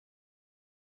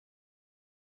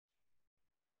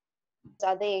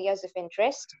other areas of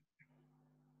interest.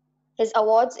 His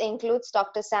awards includes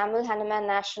Dr. Samuel Hahnemann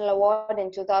National Award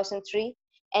in 2003,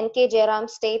 N.K. Jairam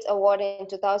State Award in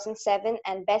 2007,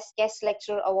 and Best Guest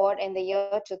Lecturer Award in the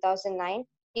year 2009.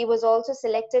 He was also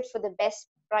selected for the Best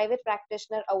Private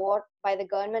Practitioner Award by the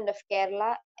Government of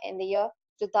Kerala in the year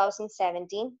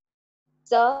 2017.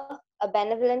 Sir, a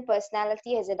benevolent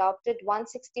personality, has adopted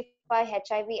 165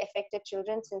 HIV-affected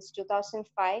children since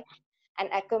 2005 and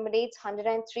accommodates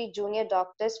 103 junior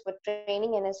doctors for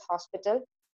training in his hospital.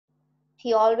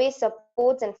 He always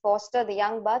supports and fosters the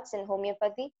young buds in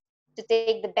homeopathy to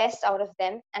take the best out of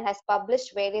them, and has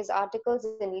published various articles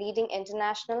in leading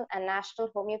international and national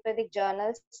homeopathic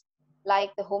journals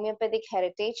like the Homeopathic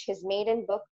Heritage, his maiden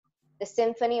book, The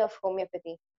Symphony of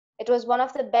Homeopathy. It was one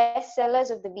of the best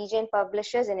sellers of the Biju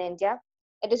publishers in India.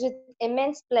 It is with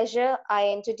immense pleasure I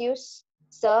introduce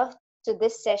Sir to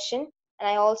this session, and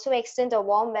I also extend a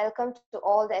warm welcome to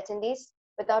all the attendees.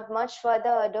 Without much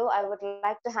further ado, I would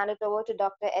like to hand it over to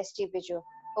Dr. S.G. Biju.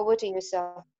 Over to you,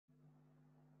 sir.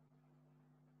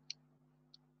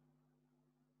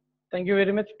 Thank you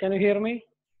very much. Can you hear me?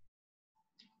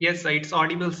 Yes, sir, it's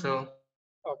audible, sir.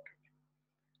 Okay.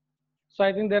 So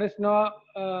I think there is no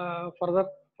further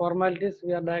formalities.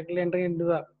 We are directly entering into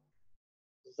the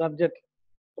subject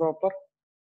proper.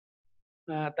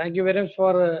 Thank you very much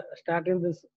for starting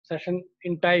this session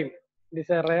in time. This is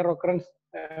a rare occurrence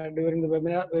during the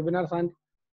webinars and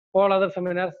all other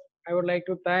seminars. I would like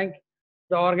to thank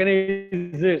the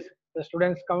organizers, the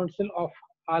Students' Council of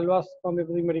Alva's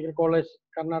Homeopathy Medical College,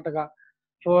 Karnataka,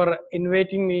 for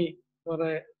inviting me for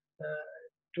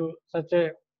to such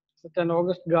an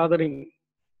August gathering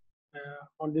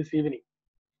on this evening.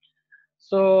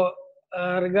 So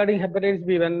regarding hepatitis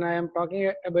B, when I am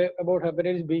talking about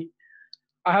hepatitis B,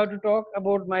 I have to talk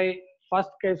about my first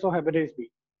case of hepatitis B.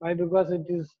 Why? Because it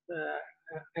is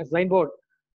a signboard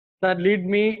that lead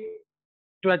me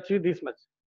to achieve this much.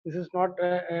 This is not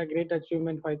a great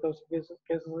achievement. 5,000 cases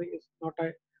is not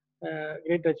a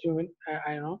great achievement.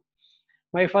 I know.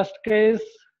 My first case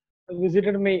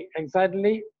visited me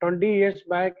exactly 20 years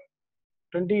back,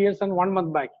 20 years and 1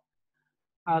 month back.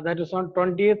 That is on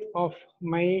 20th of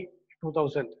May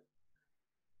 2000.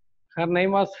 Her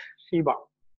name was Shiba,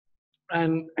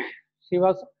 and she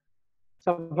was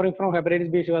suffering from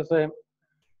hepatitis B. She was a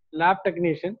lab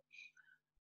technician,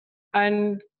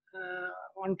 and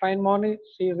one fine morning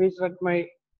she reached at my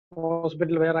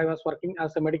hospital where I was working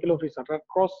as a medical officer, Red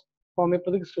Cross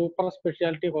Homeopathic Super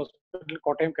Specialty Hospital,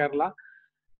 Kottayam, Kerala.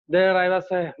 There I was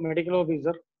a medical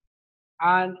officer,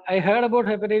 and I heard about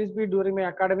hepatitis B during my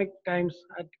academic times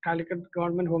at Calicut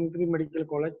Government Homeopathy Medical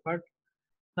College. But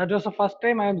that was the first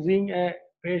time I am seeing a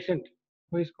patient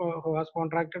who has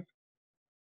contracted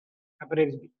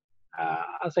hepatitis B.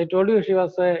 As I told you, she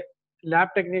was a lab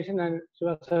technician and she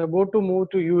was about to move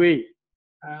to UAE.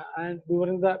 And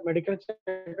during the medical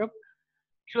checkup,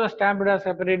 she was stamped as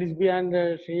hepatitis B,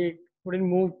 and she couldn't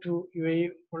move to UAE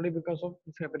only because of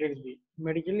this hepatitis B.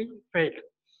 Medically failed.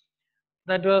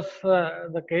 That was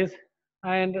the case,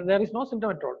 and there is no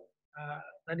symptom at all.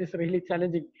 That is really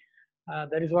challenging.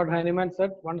 That is what Hahnemann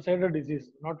said: one-sided disease,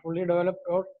 not fully developed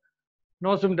or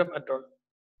no symptom at all.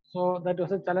 So that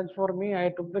was a challenge for me. I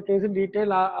took the case in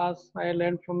detail as I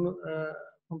learned from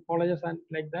colleges and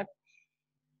like that.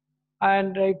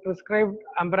 And I prescribed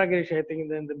Ambragarish, I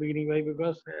think, in the beginning, why?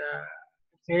 Because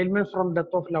ailments from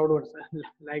death of loved ones,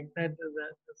 like that,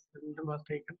 the symptom was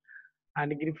taken,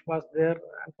 and grief was there,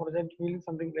 unfortunately,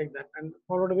 something like that, and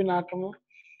followed with Natamur.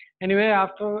 Anyway,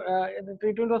 after the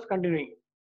treatment was continuing,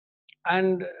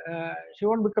 and she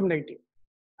won't become negative.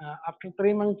 After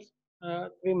 3 months, I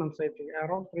think,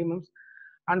 around 3 months,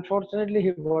 unfortunately,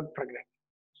 he got pregnant.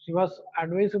 She was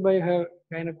advised by her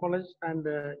gynecologist and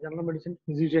general medicine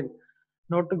physician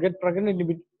not to get pregnant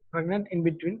in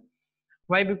between.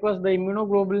 Why? Because the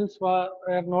immunoglobulins were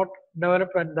not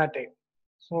developed at that time.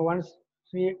 So once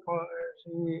she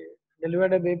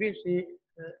delivered a baby, she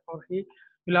or he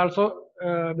will also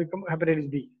become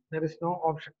hepatitis B. There is no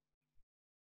option.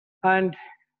 And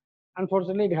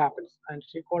unfortunately, it happens. And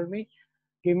she called me,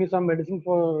 gave me some medicine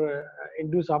for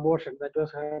induced abortion. That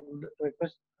was her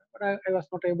request. But I was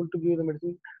not able to give the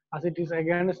medicine as it is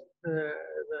against the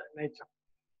nature.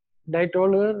 And I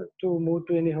told her to move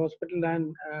to any hospital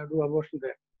and do abortion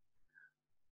there.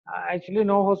 Actually,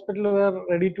 no hospital were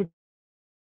ready to take her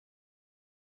to the hospital.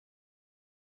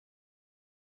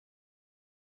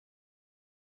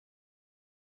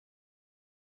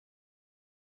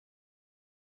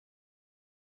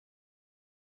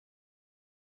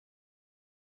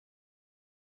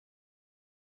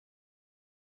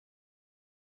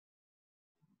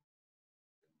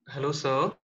 And Hello,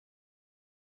 sir.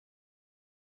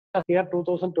 year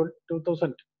 2000.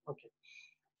 Okay.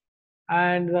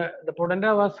 And the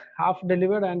pudenda was half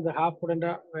delivered and the half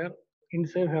pudenda were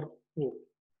inside her womb.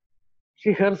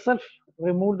 She herself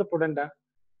removed the pudenda.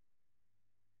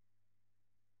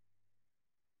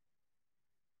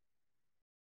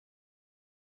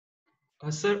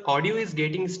 Sir, audio is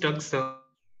getting stuck, sir.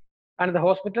 And the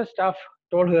hospital staff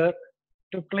told her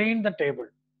to clean the table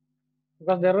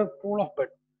because there were pool of blood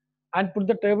and put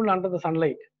the table under the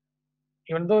sunlight.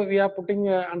 Even though we are putting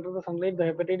under the sunlight, the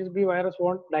hepatitis B virus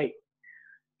won't die.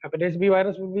 Hepatitis B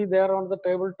virus will be there on the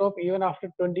tabletop even after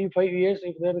 25 years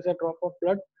if there is a drop of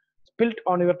blood spilt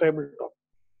on your tabletop.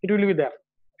 It will be there.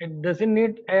 It doesn't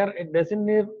need air, it doesn't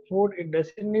need food, it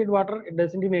doesn't need water, it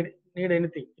doesn't need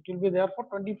anything. It will be there for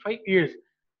 25 years.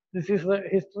 This is the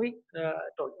history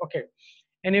told. Okay.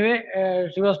 Anyway,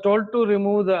 she was told to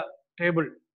remove the table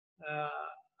uh,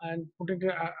 and put it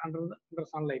under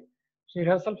sunlight. She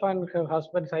herself and her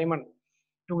husband Simon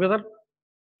together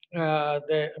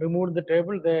they removed the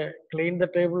table, they cleaned the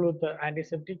table with the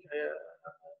antiseptics,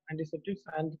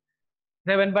 and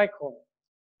they went back home.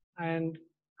 And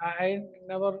I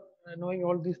never knowing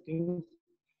all these things.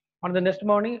 On the next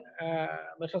morning,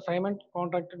 Mr. Simon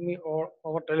contacted me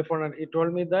over telephone, and he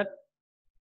told me that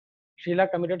Sheila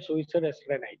committed suicide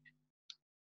yesterday night.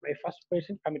 My first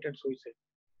patient committed suicide,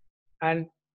 and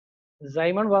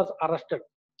Simon was arrested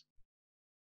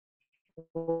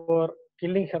for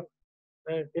killing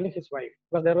his wife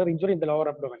because there were injury in the lower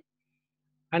abdomen.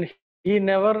 And he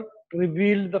never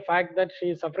revealed the fact that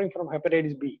she is suffering from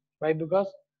hepatitis B. Why? Because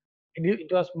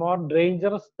it was more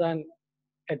dangerous than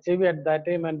HIV at that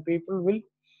time, and people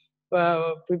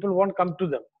won't come to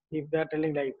them if they are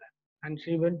telling like that. And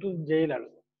she went to jail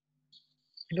also.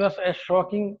 It was a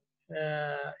shocking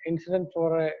incident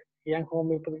for a young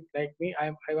homeopathic like me.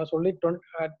 I was only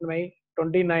at my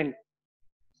 29.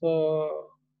 So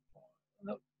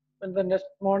when the next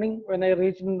morning when I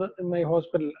reached in my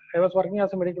hospital, I was working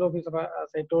as a medical officer, as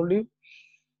I told you,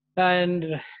 and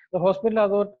the hospital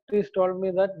authorities told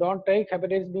me that don't take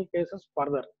hepatitis B cases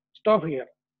further. Stop here.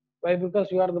 Why?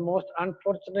 Because you are the most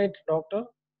unfortunate doctor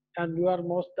and you are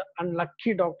most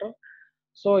unlucky doctor.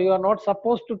 So you are not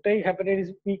supposed to take hepatitis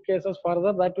B cases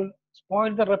further. That will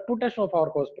spoil the reputation of our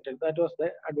hospital. That was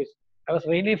the advice. I was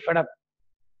really fed up.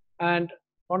 And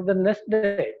on the next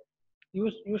day,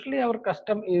 usually our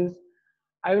custom is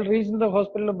I will reach in the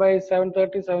hospital by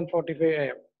 7:30, 7:45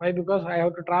 a.m. Why? Because I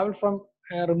have to travel from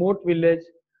a remote village,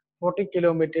 40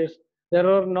 kilometers. There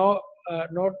were not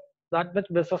that much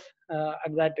buses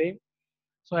at that time.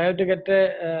 So I have to get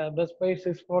a bus by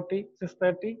 6:40,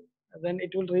 6:30. Then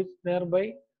it will reach there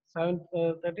by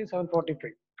 7:30,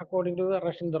 7:45, according to the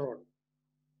rush in the road.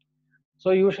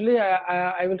 So usually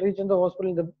I will reach in the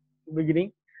hospital in the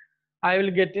beginning. I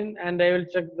will get in and I will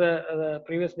check the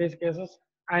previous day's cases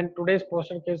and today's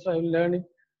posted cases. I will learn it.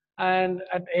 And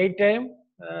at 8 a.m.,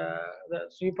 the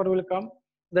sweeper will come,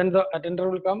 then the attender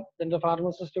will come, then the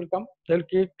pharmacist will come. They'll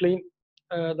keep clean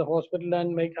the hospital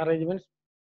and make arrangements.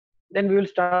 Then we will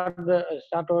start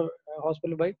our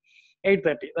hospital by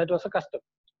 8:30. That was a custom.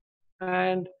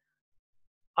 And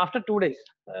after 2 days,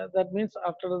 that means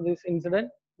after this incident,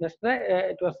 next day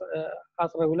it was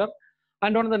as regular.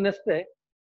 And on the next day,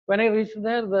 when I reached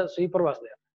there, the sweeper was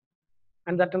there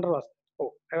and the attender was there.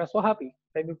 Oh, I was so happy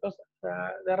because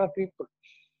there are people.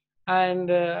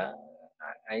 And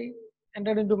I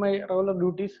entered into my regular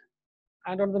duties.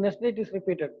 And on the next day, it is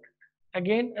repeated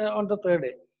again on the third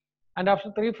day. And after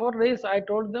 3-4 days, I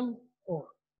told them, oh,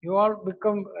 you all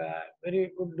become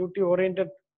very good duty oriented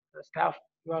staff.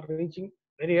 You are reaching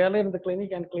very early in the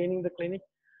clinic and cleaning the clinic.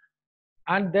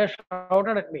 And they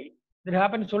shouted at me, it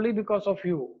happens only because of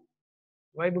you.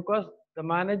 Why? Because the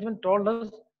management told us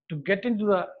to get into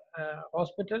the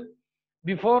hospital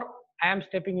before I am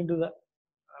stepping into the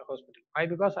hospital. Why?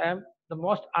 Because I am the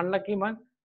most unlucky man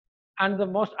and the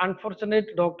most unfortunate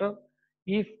doctor.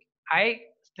 If I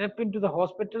step into the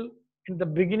hospital in the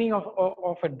beginning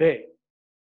of a day,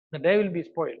 the day will be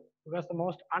spoiled because the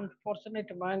most unfortunate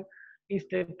man is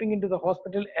stepping into the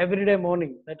hospital every day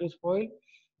morning. That will spoil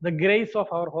the grace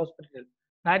of our hospital.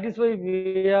 That is why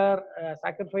we are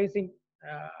sacrificing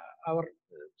our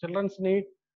children's need.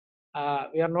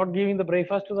 We are not giving the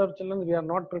breakfast to our children. We are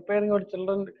not preparing our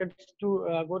children kids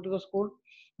to go to the school.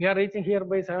 We are reaching here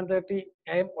by 7:30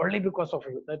 a.m. only because of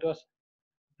you. That was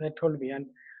they told me, and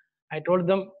I told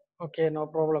them, okay, no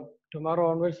problem. Tomorrow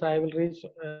onwards, I will reach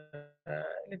a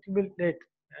little bit late.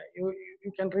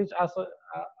 You can reach as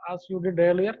you did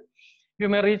earlier. You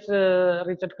may reach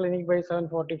at clinic by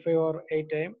 7:45 or 8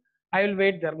 a.m. I will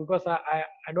wait there because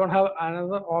I don't have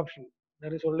another option.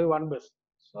 There is only one bus.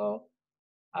 So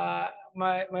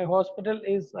My hospital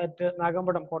is at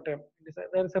Nagambatam, Kottayam.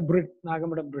 There is a bridge,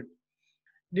 Nagambatam bridge.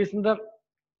 It is in uh,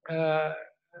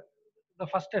 the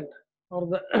first end or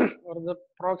the or the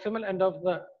proximal end of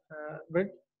the bridge.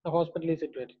 The hospital is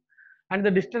situated, and the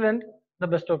distal end, the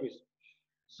bus stop is.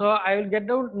 So I will get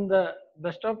down in the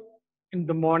bus stop in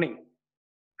the morning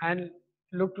and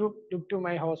look to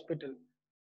my hospital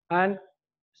and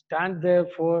stand there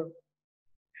for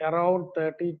around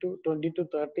 30 to 20 to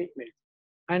 30 minutes.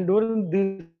 And during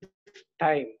this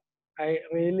time, I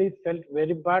really felt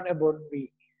very bad about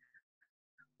me.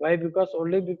 Why? Because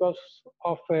only because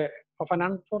of an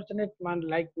unfortunate man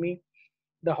like me,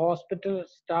 the hospital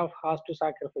staff has to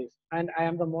sacrifice, and I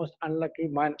am the most unlucky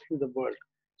man in the world.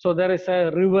 So there is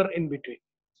a river in between.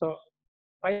 So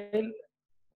while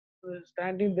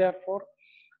standing there for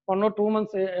 1 or 2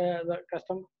 months, the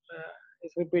custom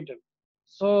is repeated.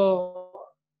 So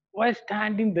while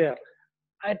standing there,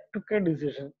 I took a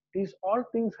decision. These all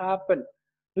things happen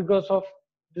because of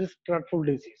this dreadful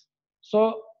disease.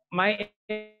 So my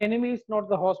enemy is not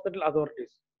the hospital authorities.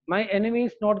 My enemy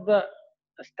is not the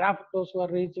staff, those who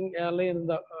are reaching early in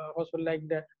the hospital, like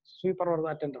the sweeper or the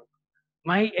attendant.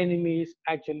 My enemy is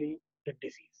actually the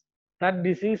disease. That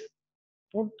disease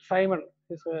put Simon,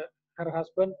 her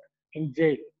husband, in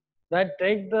jail. That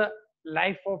take the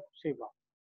life of Shiva.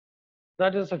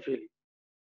 That is a feeling.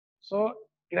 So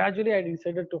gradually, I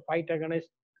decided to fight against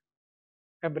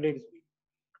hepatitis B.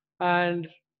 And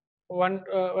one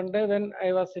day when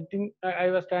I was sitting,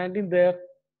 I was standing there.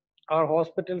 Our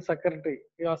hospital secretary,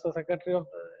 he was the secretary of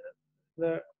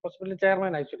the hospital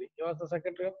chairman actually. He was the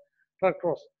secretary of Red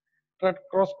Cross, Red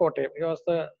Cross Kottayam. He was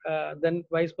the then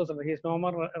vice president. He's no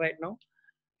more right now.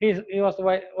 He was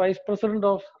the vice president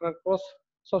of Red Cross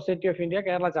Society of India,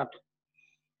 Kerala chapter.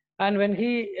 And when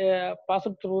he passed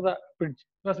through the bridge,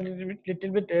 it was a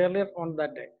little bit earlier on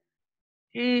that day.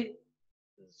 He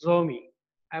saw me.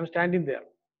 I'm standing there.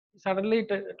 Suddenly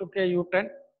took a U-turn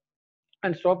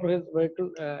and stopped his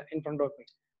vehicle in front of me.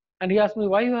 And he asked me,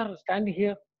 why you are standing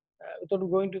here without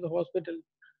going to the hospital?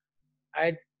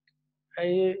 I,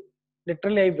 I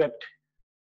literally I wept,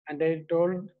 and I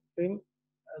told him,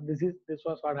 this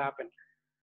was what happened.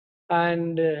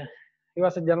 And he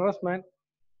was a generous man,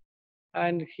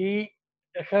 and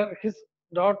his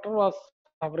daughter was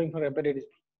suffering from hepatitis B.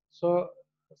 So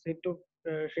he took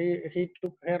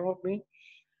care of me,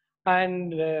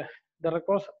 and the Red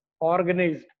Cross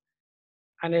organized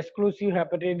an exclusive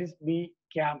hepatitis B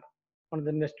camp on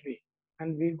the next week,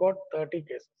 and we got 30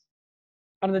 cases.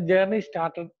 And the journey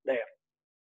started there.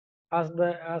 As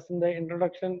in the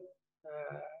introduction,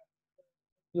 uh,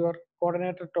 your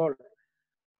coordinator told,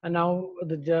 and now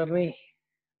the journey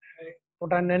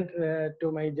put an end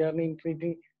to my journey in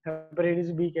treating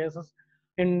hepatitis B cases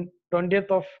in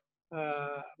 20th of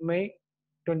May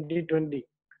 2020,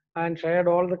 and shared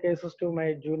all the cases to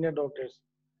my junior doctors.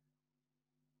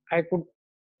 I could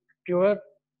cure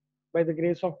by the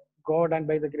grace of God and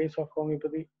by the grace of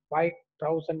homeopathy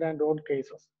 5,000 and odd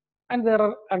cases, and there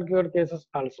are uncured cases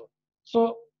also.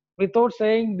 So, without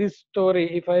saying this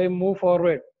story, if I move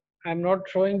forward, I'm not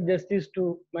showing justice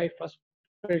to my first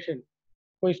patient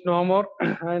who is no more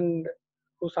and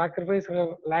who sacrificed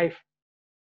her life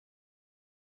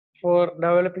for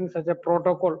developing such a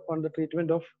protocol on the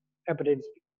treatment of hepatitis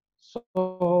B.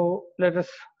 So, let us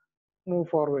move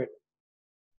forward.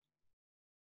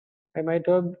 I might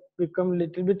have become a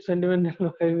little bit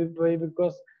sentimental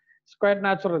because it's quite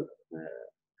natural.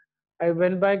 I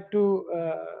went back 20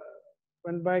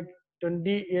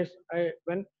 years. I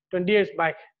went 20 years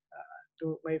back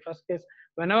to my first case.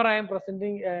 Whenever I am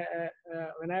presenting,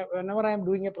 whenever I am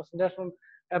doing a presentation on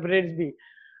hepatitis B,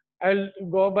 I will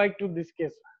go back to this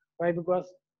case. Why? Because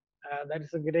that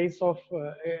is a grace of,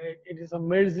 it is a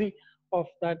mercy of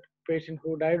that patient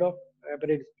who died of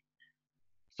hepatitis B.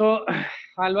 So,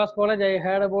 Alva's College, I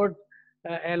heard about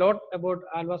a lot about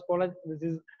Alva's College. This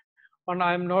is one,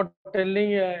 I am not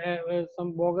telling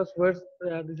some bogus words.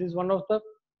 This is one of the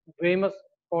famous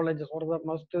colleges or the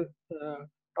most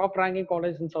top ranking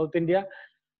college in South India.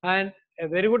 And a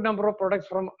very good number of products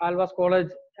from Alva's College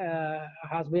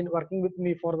has been working with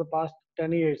me for the past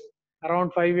 10 years,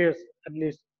 around 5 years at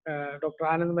least. Dr.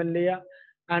 Anand Malliya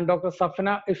and Dr.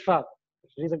 Safna Ishfaq.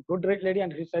 She's a good lady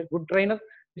and she's a good trainer.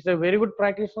 She's a very good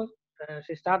practitioner.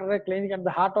 She started a clinic at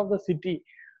the heart of the city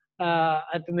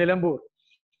at Nilambur,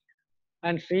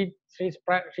 and she's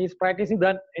practicing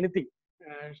than anything.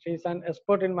 She's an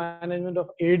expert in management of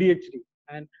ADHD,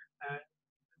 and uh,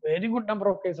 very good number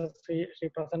of cases she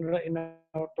presented in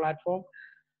our platform.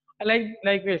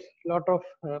 Likewise, lot of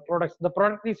products. The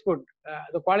product is good.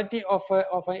 The quality of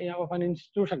an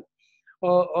institution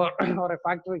or a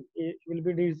factory, it will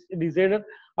be decided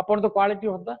upon the quality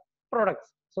of the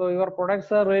products. So your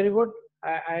products are very good.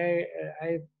 I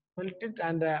felt it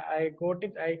and I got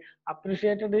it. I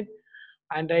appreciated it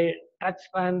and I touched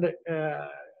and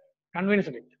convinced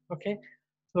it. Okay.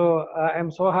 So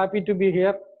I'm so happy to be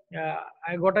here.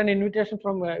 I got an invitation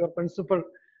from your principal,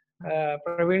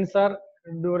 Praveen sir,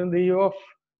 during the year of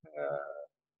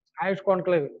Ayush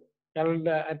Conclave held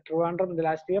at Trivandrum the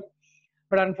last year.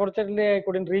 But unfortunately, I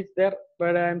couldn't reach there.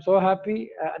 But I'm so happy,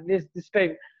 at least this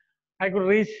time, I could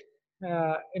reach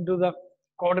into the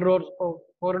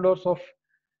corridors of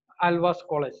Alva's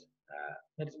college.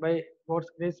 That's by God's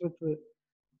grace with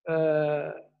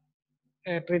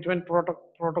a treatment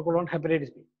protocol on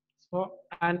hepatitis B. So,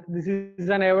 and this is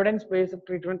an evidence-based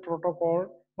treatment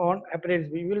protocol on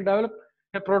hepatitis B. We will develop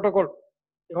a protocol.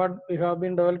 We have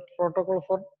been developed protocol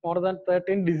for more than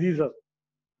 13 diseases.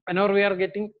 And now we are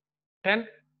getting 10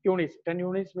 units. 10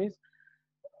 units means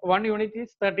one unit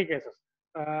is 30 cases.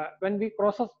 When we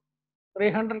process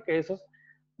 300 cases,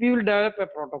 we will develop a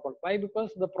protocol. Why?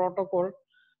 Because the protocol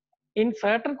in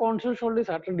certain conditions only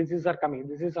certain diseases are coming.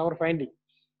 This is our finding.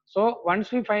 So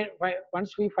once we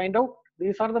find out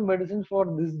these are the medicines for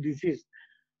this disease,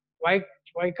 why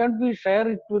can't we share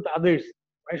it with others?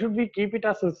 Why should we keep it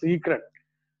as a secret?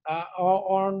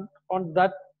 On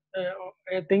that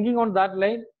thinking on that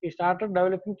line, we started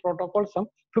developing protocols some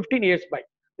 15 years back.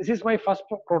 This is my first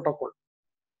protocol.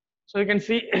 So you can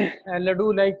see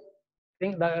Ladu like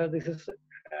thing that this is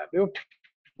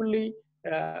beautifully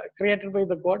created by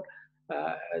the God.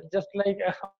 Just like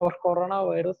our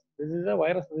coronavirus, this is a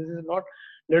virus. This is not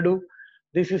Ladu.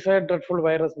 This is a dreadful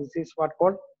virus. This is what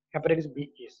called hepatitis B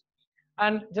is.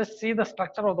 And just see the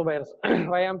structure of the virus.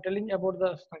 Why I'm telling about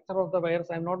the structure of the virus,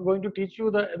 I'm not going to teach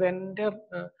you the entire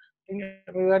thing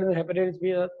regarding the hepatitis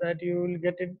B that you will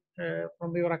get it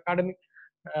from your academic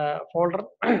folder.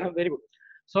 Very good.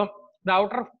 So the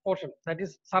outer portion, that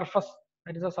is surface,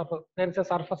 that is a surface. There is a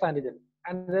surface antigen,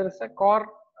 and there is a core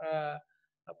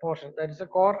portion, that is a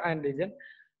core antigen.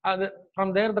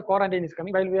 From there, the core antigen is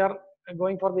coming. While we are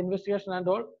going for the investigation and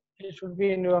all, it should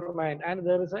be in your mind. And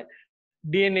there is a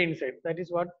DNA inside. That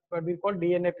is what we call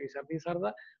DNA PCR. These are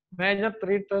the major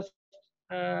 3 tests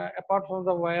apart from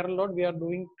the viral load we are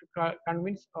doing to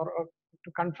convince or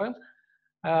to confirm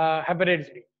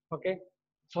hepatitis B. Okay.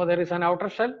 So there is an outer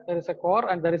shell, there is a core,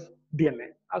 and there is DNA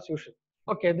as usual.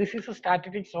 Okay, this is the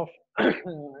statistics of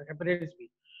hepatitis B.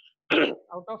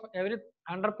 Out of every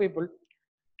 100 people,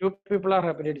 2 people are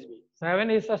hepatitis B. 7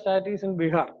 is the statistics in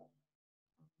Bihar.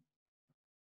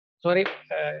 Sorry,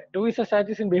 2 is the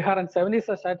statistics in Bihar and 7 is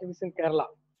the statistics in Kerala.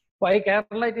 Why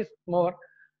Kerala it is more?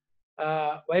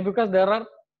 Why? Because there are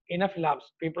enough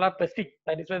labs. People are testing.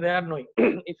 That is why they are knowing.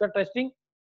 If you are testing,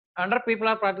 100 people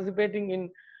are participating in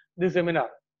this seminar.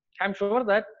 I'm sure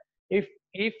that if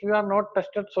you are not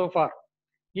tested so far,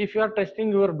 if you are testing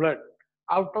your blood,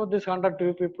 out of this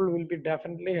 102 people will be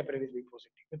definitely hepatitis B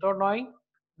positive. Without knowing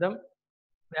them,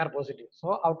 they are positive.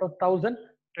 So out of 1,000,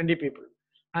 20 people,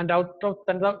 and out of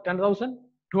 10,000,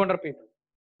 200 people.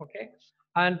 Okay,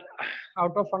 and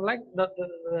out of 1 lakh, the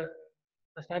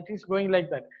statistics going like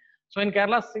that. So in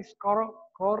Kerala, 6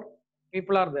 crore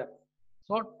people are there.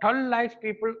 So 12 lakhs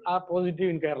people are positive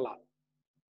in Kerala.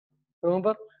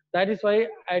 Remember, that is why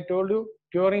I told you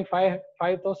curing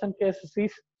 5,000 cases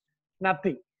is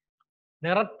nothing.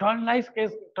 There are 12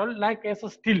 lakh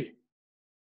cases still,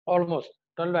 almost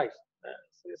 12 lakhs.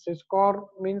 6 crore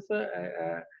means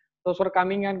those who are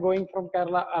coming and going from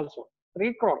Kerala also.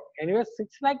 3 crore. Anyway,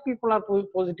 6 lakh people are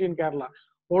positive in Kerala.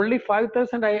 Only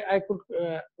 5,000 I could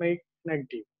make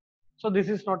negative. So this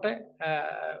is not a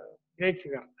great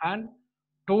figure. And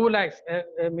 2 lakhs,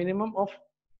 a minimum of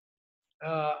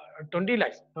 20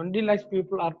 lakhs. 20 lakhs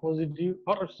people are positive,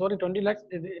 or sorry, 20 lakhs,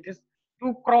 it is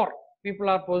 2 crore people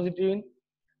are positive in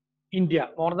India.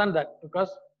 More than that, because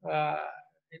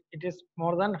it is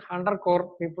more than 100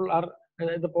 crore people are,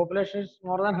 the population is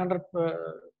more than 100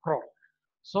 crore.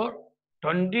 So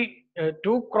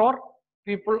 2 crore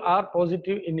people are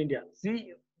positive in India.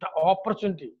 See the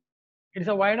opportunity. It's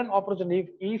a widened opportunity.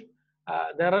 If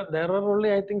there are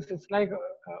only, I think it's like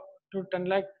to 10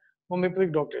 lakh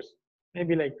homeopathic doctors,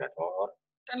 maybe like that, or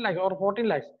 10 lakhs or 14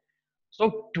 lakhs.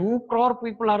 So 2 crore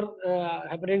people are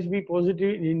hepatitis B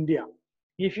positive in India.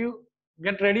 If you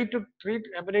get ready to treat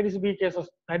hepatitis B cases,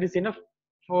 that is enough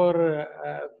for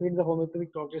feed the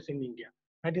homeopathic doctors in India.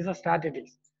 That is a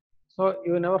statistics. So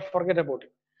you never forget about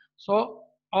it. So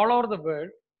all over the world,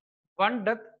 1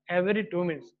 death every 2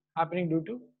 minutes happening due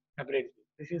to hepatitis B.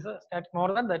 This is a stat.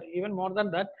 More than that, even more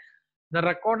than that, the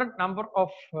recorded number of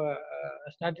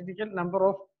statistical number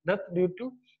of death due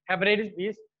to hepatitis B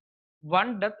is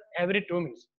one death every 2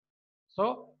 minutes.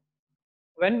 So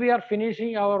when we are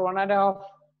finishing our 1.5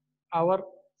 hour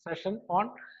session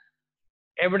on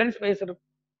evidence-based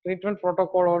treatment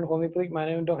protocol on homeopathic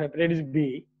management of hepatitis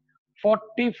B,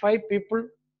 45 people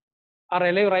are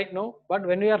alive right now, but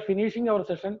when we are finishing our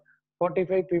session,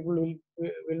 45 people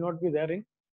will not be there in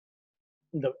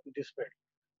this world.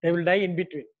 They will die in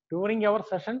between. During our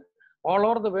session, all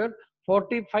over the world,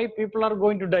 45 people are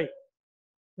going to die.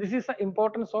 This is the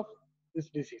importance of this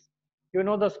disease. You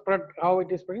know the spread, how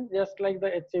it is spreading, just like the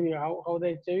HIV, how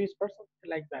the HIV spreads,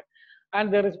 like that.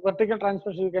 And there is vertical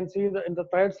transmission. You can see in the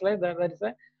third slide that is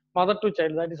a mother to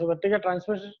child. That is a vertical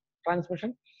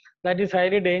transmission that is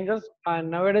highly dangerous.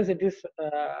 And nowadays it is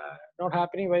not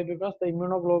happening. Why? Because the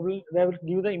immunoglobulin, they will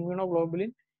give the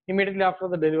immunoglobulin immediately after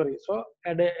the delivery. So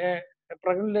a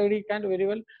pregnant lady can very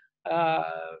well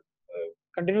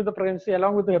continue the pregnancy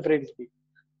along with the hepatitis B.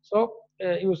 So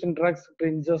using drugs,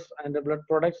 syringes, and blood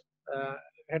products,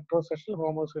 heterosexual,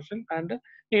 homosexual, and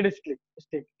needle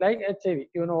stick like HIV.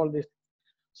 You know all this.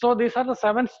 So these are the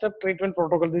 7-step treatment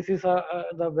protocol. This is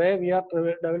the way we are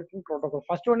developing protocol.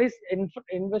 First one is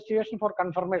investigation for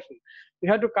confirmation. We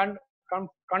have to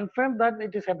confirm that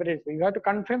it is hepatitis B. We have to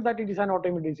confirm that it is an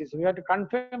autoimmune disease. We have to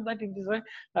confirm that it is a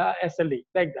SLE,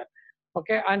 like that.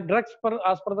 Okay, and drugs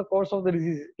as per the course of the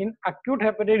disease. In acute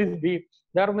hepatitis B,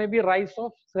 there may be rise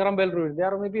of serum bilirubin.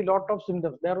 There may be lot of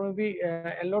symptoms. There may be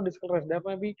yellow discoloration. There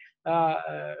may be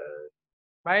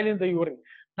bile in the urine.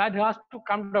 That has to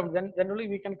come down. Then only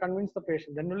we can convince the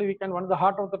patient. Then only we can win the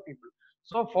heart of the people.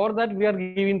 So for that we are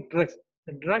giving drugs.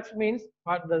 The drugs means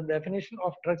what the definition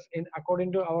of drugs in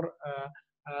according to our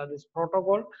this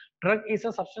protocol. Drug is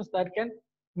a substance that can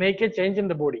make a change in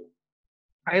the body,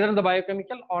 either in the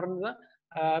biochemical or in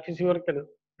the physiological.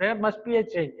 There must be a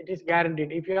change. It is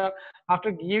guaranteed. If you are after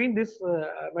giving this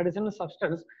medicinal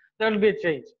substance, there will be a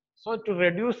change. So to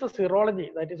reduce the serology,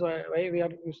 that is why we are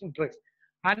using drugs.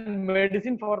 And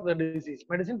medicine for the disease.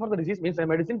 Medicine for the disease means a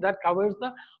medicine that covers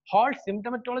the whole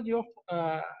symptomatology of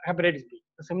hepatitis B,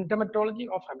 the symptomatology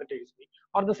of hepatitis B,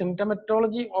 or the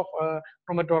symptomatology of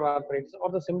rheumatoid arthritis,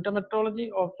 or the symptomatology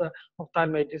of the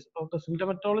ophthalmitis, or the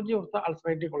symptomatology of the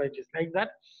ulcerative colitis, like that.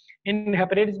 In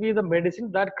hepatitis B, the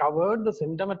medicine that covered the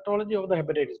symptomatology of the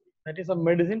hepatitis B, that is a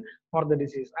medicine for the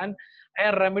disease, and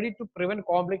a remedy to prevent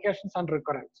complications and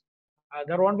recurrence.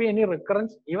 There won't be any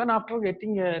recurrence. Even after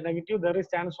getting negative, there is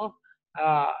chance of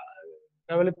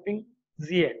developing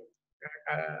ZA,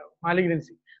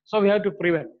 malignancy. So we have to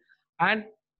prevent. And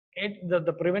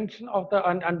the prevention of the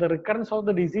and the recurrence of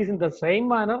the disease in the same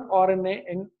manner or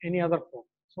in any other form.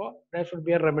 So there should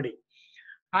be a remedy.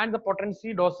 And the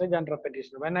potency, dosage, and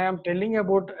repetition. When I am telling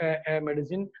about a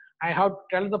medicine, I have to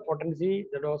tell the potency,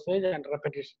 the dosage, and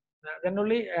repetition. Then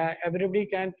only everybody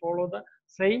can follow the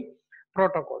same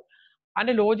protocol. And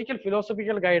a logical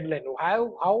philosophical guideline,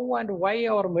 how and why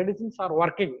our medicines are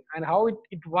working and how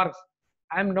it works.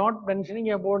 I am not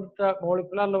mentioning about the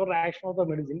molecular level action of the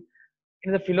medicine.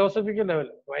 In the philosophical level,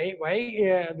 why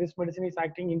this medicine is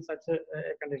acting in such a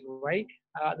condition, why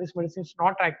this medicine is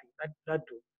not acting, that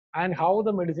too, and how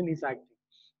the medicine is acting,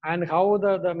 and how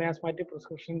the miasmatic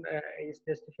prescription is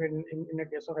justified in a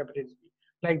case of hepatitis B,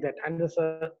 like that. And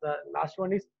the last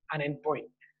one is an endpoint.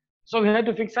 So we have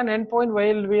to fix an endpoint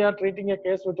while we are treating a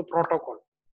case with the protocol.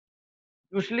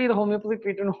 Usually the homeopathic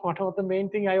treatment, one of the main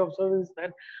thing I observe is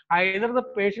that either the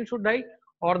patient should die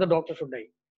or the doctor should die.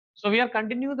 So we are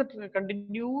continuing the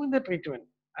treatment,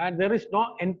 and there is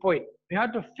no endpoint. We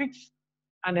have to fix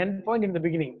an endpoint in the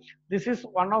beginning. This is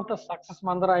one of the success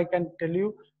mantra I can tell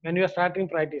you when you are starting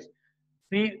practice.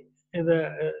 See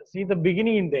the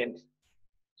beginning in the end.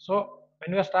 So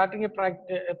when you are starting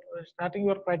starting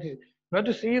your practice, you have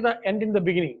to see the end in the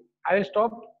beginning. I will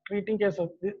stop treating cases.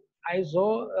 I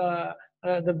saw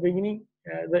the beginning,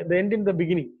 the end in the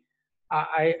beginning.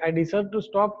 I decided to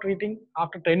stop treating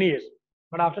after 10 years,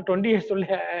 but after 20 years only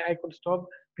I could stop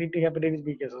treating hepatitis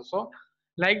B cases. So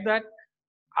like that,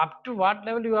 up to what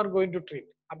level you are going to treat,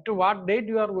 up to what date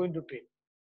you are going to treat,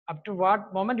 up to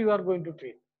what moment you are going to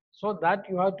treat. So that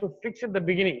you have to fix at the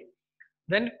beginning.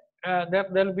 Then there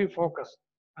will be focus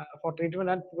for treatment,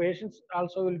 and patients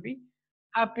also will be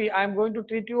happy. I am going to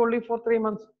treat you only for 3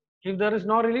 months. If there is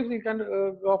no relief, you can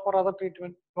go for other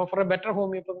treatment, go for a better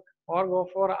homeopathy, or go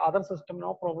for other system,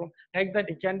 no problem. Like that,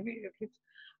 it can be fixed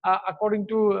according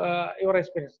to your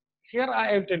experience. Here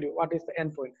I will tell you what is the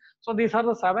endpoint. So these are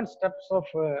the 7 steps of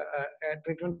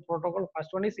treatment protocol. First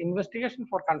one is investigation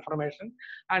for confirmation,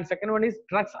 and second one is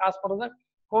drugs as per the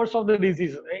course of the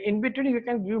disease. In between, you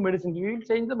can give medicine. You will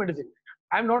change the medicine.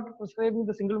 I'm not prescribing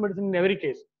the single medicine in every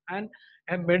case. And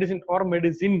a medicine or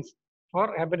medicines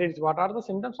for hepatitis. What are the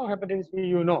symptoms of hepatitis B?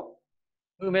 You know.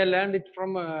 You may learn it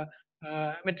from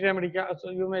Materia Medica, so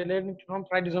you may learn it from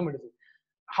Practice Medicine.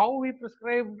 How we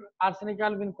prescribe arsenic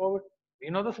alb in COVID? We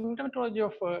know the symptomatology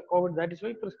of COVID, that is why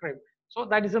we prescribe. So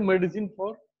that is a medicine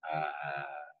for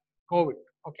COVID.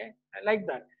 Okay, like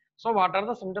that. So what are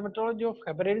the symptomatology of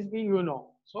hepatitis B? You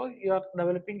know. So you are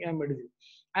developing a medicine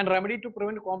and remedy to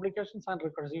prevent complications and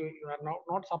recurrence. You are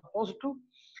not supposed to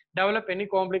develop any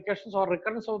complications or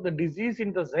recurrence of the disease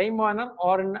in the same manner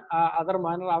or in other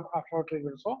manner after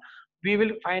treatment. So we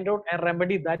will find out a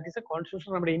remedy that is a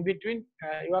constitutional remedy. In between,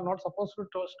 you are not supposed to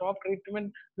stop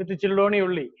treatment with the childoni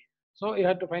only. So you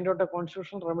have to find out a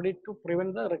constitutional remedy to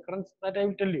prevent the recurrence that I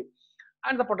will tell you.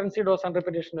 And the potency, dose, and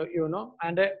repetition, you know,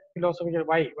 and a philosophical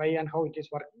why and how it is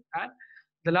working. And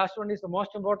the last one is the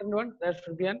most important one. There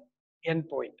should be an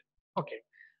endpoint. Okay,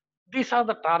 these are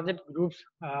the target groups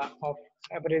of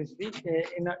hepatitis B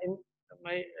in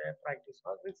my practice.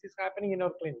 So this is happening in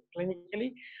our clinic.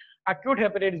 Clinically, acute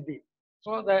hepatitis B.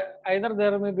 So either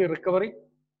there may be recovery.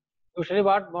 Usually,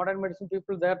 what modern medicine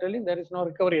people they are telling, there is no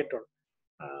recovery at all.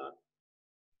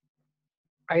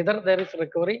 Either there is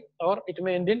recovery or it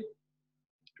may end in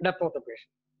death of the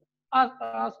patient.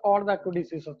 As all the acute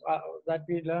diseases that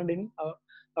we learned in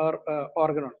our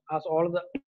organon, as all the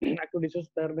acute diseases,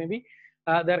 there may be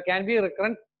there can be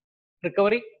recurrent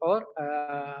recovery or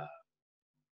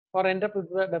end up with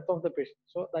the death of the patient.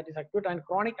 So that is acute and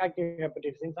chronic active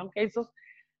hepatitis. In some cases,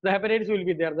 the hepatitis will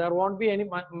be there. There won't be any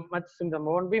much symptom,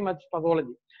 won't be much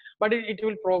pathology, but it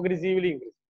will progressively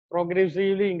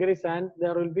increase, and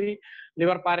there will be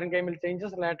liver parenchymal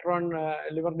changes, later on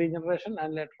liver degeneration,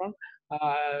 and later on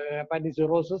hepatic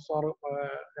cirrhosis or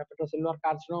hepatocellular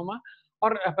carcinoma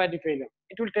or hepatic failure.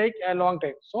 It will take a long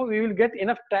time. So we will get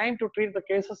enough time to treat the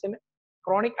cases in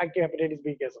chronic active hepatitis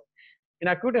B cases. In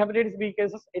acute hepatitis B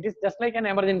cases, it is just like an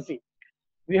emergency.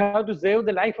 We have to save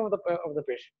the life of the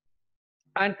patient.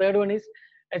 And third one is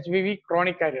HBV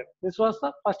chronic carrier. This was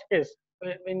the first case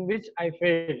in which I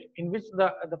failed, in which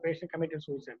the patient committed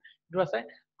suicide. It was a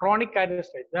chronic carrier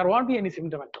stage. There won't be any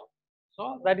symptom at all.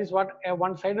 So that is what a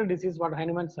one-sided disease, what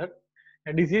Hahnemann said,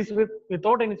 a disease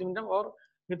without any symptom or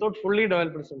without fully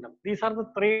developed symptom. These are the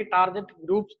three target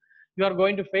groups you are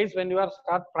going to face when you are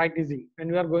start practicing, when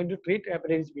you are going to treat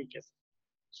hepatitis B cases.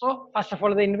 So first of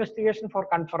all, the investigation for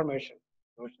confirmation.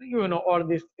 You know all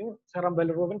these things: serum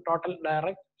bilirubin, total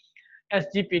direct,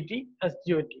 SGPT,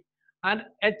 SGOT, and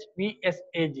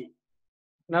HBsAg.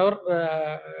 Now,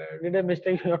 did a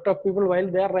mistake? A lot of people while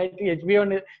they are writing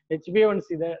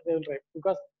HbA1c, they will write,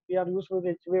 because we are used with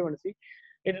HbA1c.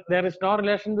 There is no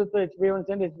relation with the HbA1c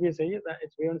and HbsAg.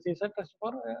 The HbA1c is a test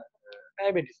for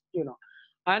diabetes, you know,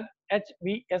 and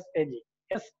HBsAg.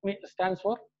 S stands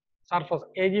for surface,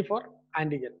 Ag for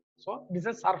antigen. So this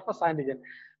is surface antigen.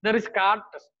 There is card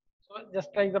test. So just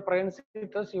like the pregnancy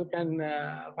test, you can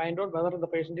find out whether the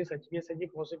patient is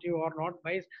HBsAg positive or not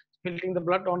by spilling the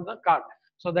blood on the card.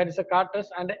 So that is a card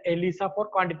test, and ELISA for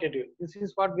quantitative. This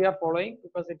is what we are following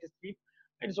because it is cheap.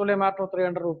 It's only a matter of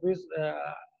 300 rupees.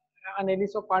 An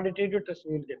ELISA quantitative test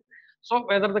we will get. So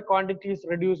whether the quantity is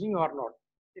reducing or not.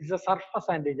 It's a surface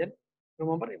antigen.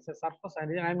 Remember, it's a surface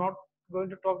antigen. I'm not going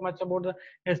to talk much about the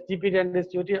SGPT and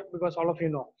SGOT because all of you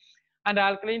know. And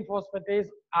alkaline phosphatase,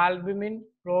 albumin,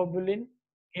 globulin,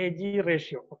 Ag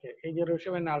ratio. Okay, Ag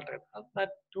ratio when altered. That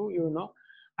too you know.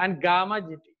 And gamma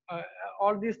GT.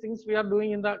 All these things we are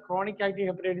doing in the chronic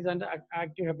active hepatitis and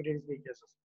active hepatitis B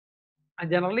cases. And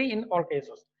generally in all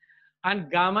cases.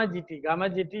 And gamma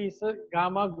GT is a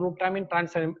gamma glutamine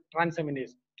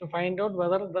transaminase to find out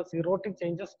whether the cirrhotic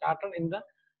changes started in the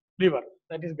liver.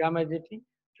 That is gamma GT.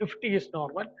 50 is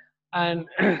normal, and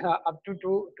up to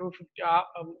 250,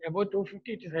 above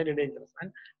 250 it is very dangerous.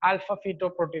 And alpha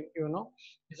fetoprotein, you know,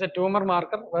 is a tumor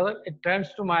marker whether it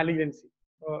turns to malignancy.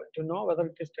 To know whether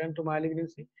it is turned to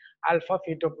malignancy, alpha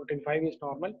fetoprotein 5 is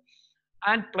normal.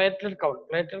 And platelet count,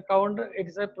 it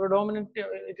is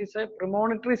a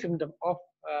premonitory symptom of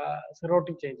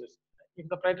cirrhotic changes. If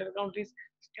the platelet count is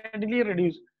steadily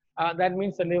reduced, that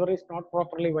means the liver is not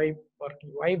properly working.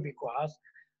 Why? Because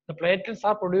the platelets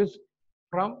are produced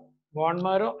from bone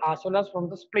marrow as well as from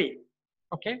the spleen.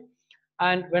 Okay,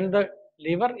 and when the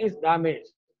liver is damaged,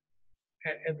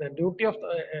 the duty of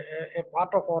a part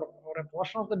of or a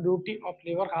portion of the duty of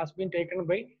liver has been taken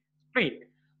by spleen.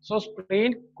 So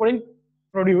spleen couldn't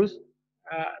produce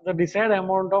the desired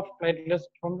amount of platelets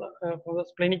from the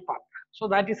splenic part. So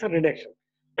that is a reduction.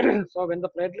 So when the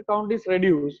platelet count is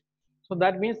reduced, So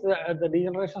that means the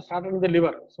degeneration started in the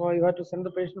liver. So you have to send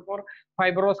the patient for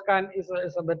fibroscan is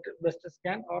a best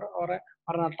scan or an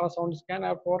ultrasound scan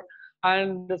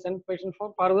and send patient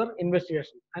for further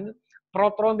investigation. And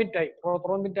prothrombin type,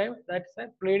 that's a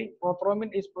bleeding. Prothrombin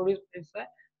is produced, it's a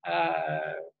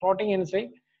protein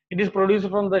enzyme. It is produced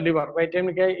from the liver.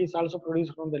 Vitamin K is also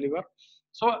produced from the liver.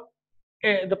 So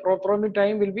the prothrombin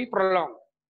time will be prolonged.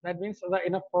 That means the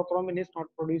enough prothrombin is not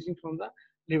producing from the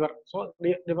liver. So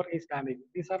the liver is damaged.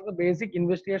 These are the basic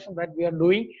investigation that we are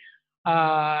doing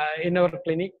in our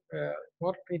clinic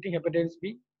for treating hepatitis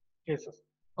B cases.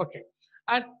 Okay,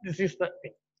 and this is the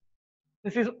thing.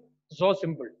 This is so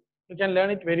simple. You can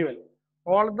learn it very well.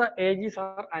 All the AGs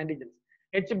are antigens.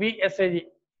 HBsAg.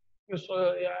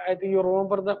 I think you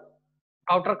remember the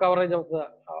outer coverage of the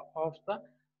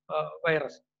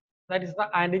virus. That is the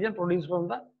antigen produced from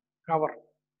the cover.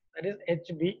 That is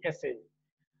HBsAg.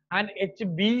 And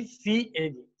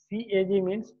HBcAg. CAG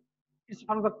means it's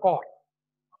from the core.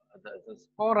 The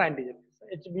core antigen.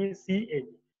 HBcAg.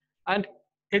 And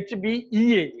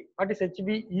HBeAg. What is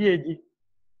HBeAg?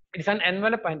 It's an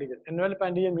envelope antigen. Envelope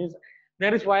antigen means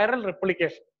there is viral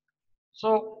replication.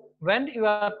 So when you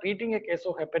are treating a case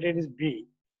of hepatitis B,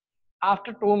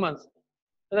 after 2 months,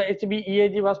 the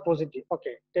HBeAg was positive.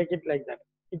 Okay, take it like that.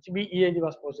 HBeAg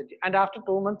was positive, and after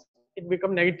 2 months, it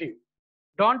become negative.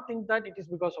 Don't think that it is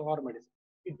because of our medicine.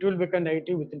 It will become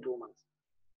negative within 2 months.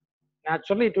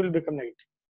 Naturally, it will become negative.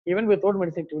 Even without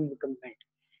medicine, it will become negative.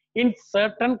 In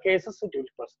certain cases, it will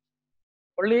persist.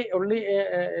 Only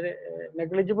a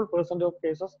negligible percent of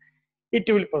cases, it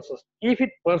will persist. If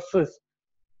it persists,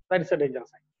 that is a danger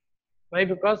sign. Why?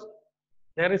 Because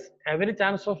there is every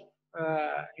chance of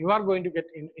you are going to get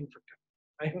infected.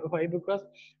 Why? Because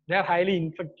they are highly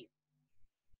infective.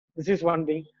 This is one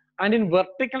thing. And in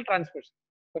vertical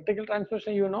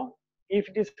transmission, you know, if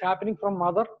it is happening from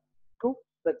mother to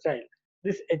the child,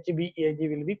 this HBeAg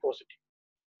will be positive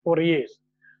for years.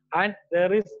 And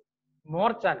there is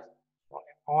more chance,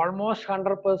 almost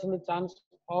 100% chance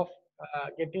of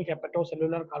getting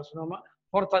hepatocellular carcinoma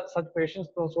for such patients,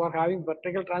 those who are having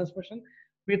vertical transmission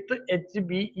with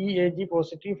HBeAg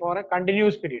positive for a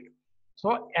continuous period.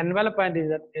 So envelope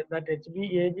antigen, that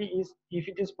HBeAg is, if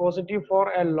it is positive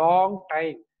for a long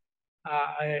time,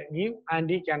 give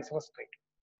anti-cancerous treatment.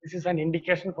 This is an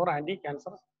indication for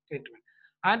anti-cancerous treatment.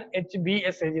 And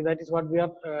HBsAg, that is what we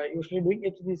are usually doing.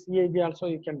 HBcAg also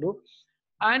you can do.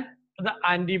 And the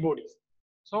antibodies.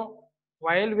 So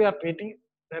while we are treating,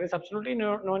 there is absolutely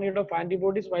no need of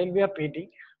antibodies while we are treating.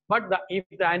 But if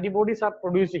the antibodies are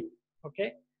producing,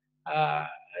 okay,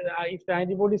 if the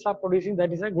antibodies are producing,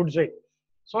 that is a good sign.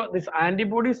 So these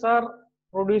antibodies are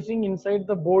producing inside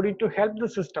the body to help the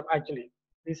system. Actually,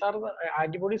 these are the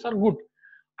antibodies are good,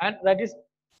 and that is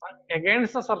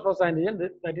against the surface antigen,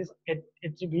 that is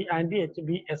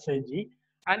anti-HBsAg,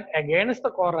 and against the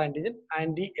core antigen,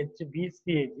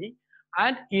 anti-HBcAg,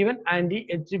 and even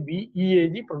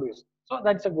anti-HBeAg produced. So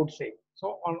that's a good sign.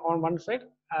 So on one side,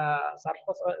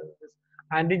 surface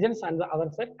antigens, and the other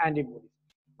side antibodies.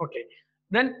 Okay.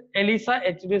 Then ELISA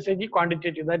HBsAg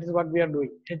quantitative. That is what we are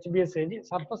doing. HBsAg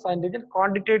surface antigen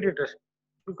quantitative test,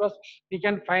 because we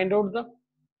can find out the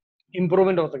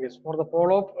improvement of the case. For the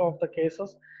follow-up of the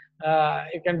cases,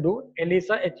 you can do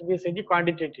ELISA HBsAg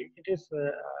quantitative. It is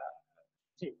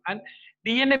cheap. And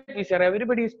DNA PCR,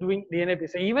 everybody is doing DNA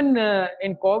PCR. Even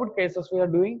in COVID cases, we are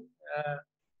doing.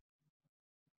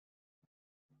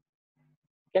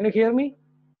 Can you hear me?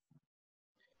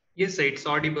 Yes, sir, it's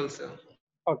audible, sir.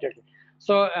 Okay.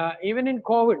 So even in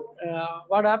COVID,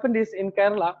 what happened is in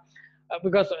Kerala,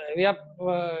 because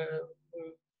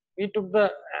we took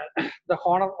the the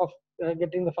honor of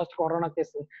getting the first corona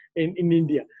case in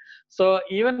India. So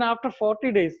even after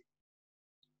 40 days,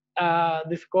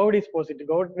 this COVID is positive.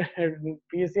 COVID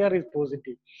PCR is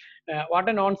positive. What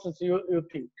a nonsense you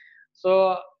think.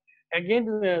 So again,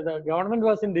 the government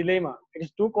was in dilemma. It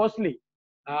is too costly.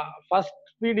 First,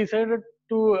 we decided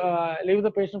to leave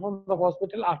the patient from the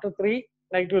hospital after 3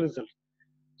 negative results.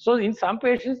 So in some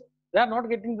patients, they are not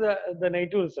getting the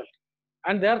negative result,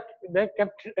 and they're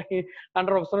kept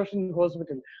under observation in the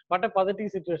hospital. What a pathetic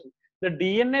situation. The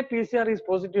DNA PCR is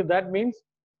positive. That means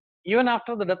even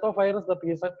after the death of virus, the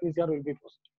PCR will be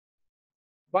positive.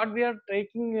 But we are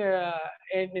taking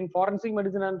in forensic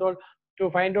medicine and all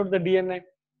to find out the DNA.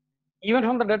 Even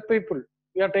from the dead people,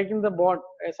 we are taking the bone,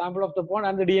 a sample of the bone,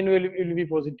 and the DNA will be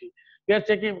positive. We are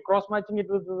checking, cross-matching it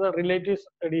with the relatives'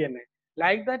 DNA.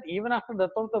 Like that, even after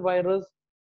death of the virus,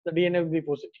 the DNA will be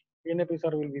positive. DNA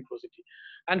PCR will be positive.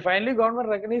 And finally, government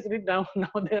recognized it. Now,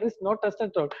 now there is no test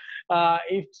at all.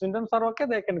 If symptoms are okay,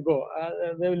 they can go.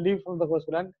 They will leave from the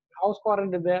hospital. And house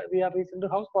quarantine, we are reached into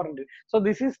house quarantine. So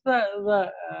this is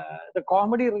the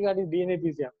comedy regarding DNA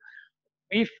PCR.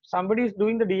 If somebody is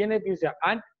doing the DNA PCR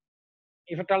and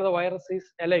if at all the virus is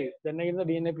alive, then again the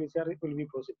DNA PCR will be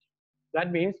positive.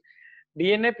 That means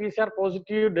DNA PCR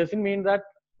positive doesn't mean that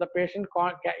the patient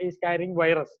is carrying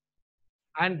virus,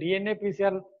 and DNA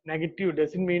PCR negative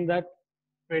doesn't mean that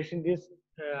patient is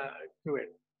cured.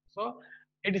 So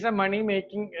it is a money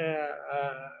making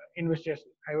investigation,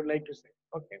 I would like to say.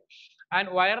 Okay, and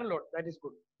viral load, that is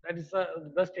good. That is the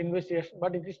best investigation,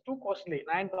 but it is too costly.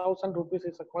 9,000 rupees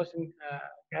is a cost in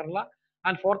Kerala,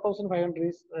 and 4,500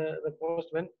 is the cost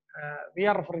when we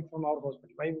are referring from our hospital.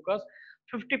 Why? Because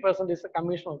 50% is the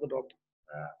commission of the doctor.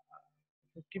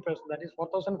 50%, that is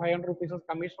 4,500 rupees is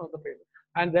commission of the patient,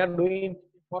 and they are doing it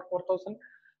for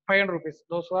 4,500 rupees.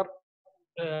 Those who are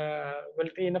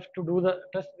wealthy enough to do the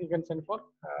test, we can send for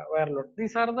viral load.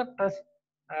 These are the tests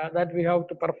that we have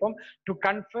to perform to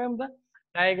confirm the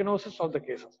diagnosis of the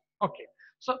cases. Okay,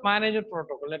 so management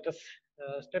protocol. Let us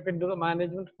step into the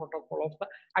management protocol of the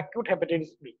acute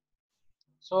hepatitis B.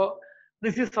 So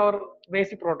this is our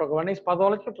basic protocol. One is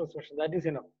pathological prescription. That is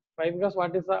enough. Why? Because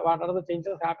what are the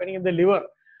changes happening in the liver?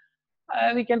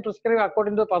 We can prescribe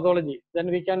according to pathology.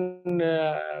 Then we can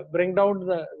bring down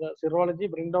the serology,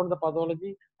 bring down the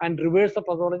pathology, and reverse the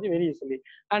pathology very easily.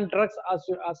 And drugs,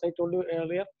 as I told you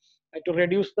earlier, to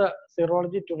reduce the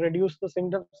serology, to reduce the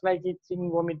symptoms like itching,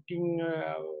 vomiting,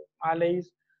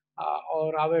 malaise,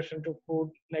 or aversion to food,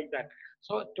 like that.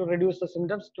 So to reduce the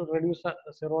symptoms, to reduce the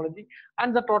serology,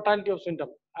 and the totality of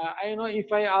symptoms. I know if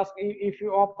I ask, if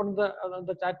you open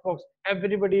the chat box,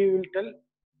 everybody will tell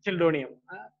childonium.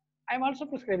 I'm also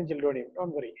prescribing childonium,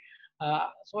 don't worry.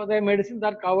 So the medicine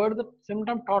that covered the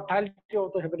symptom totality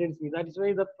of the hepatitis B. That is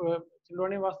why the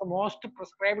childonium was the most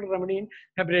prescribed remedy in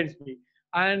hepatitis B.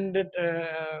 And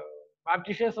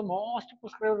baptisia is the most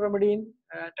prescribed remedy in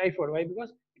typhoid. Why? Because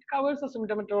it covers the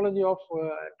symptomatology of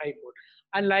typhoid.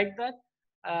 And like that,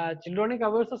 childonium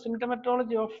covers the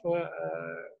symptomatology of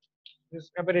this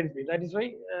hepatitis B. That is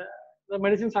why the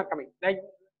medicines are coming. Like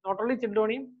not only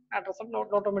childonium, at present,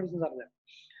 lot of medicines are there.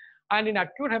 And in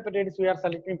acute hepatitis, we are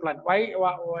selecting plant. Why?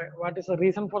 What is the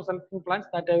reason for selecting plants?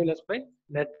 That I will explain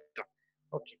later.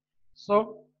 Okay.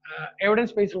 So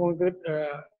evidence-based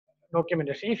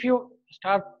documentation. If you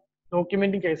start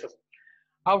documenting cases,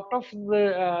 out of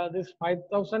this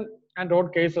 5,000 and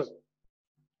odd cases,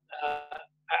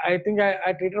 I think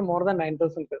I treated more than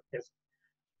 9,000 cases.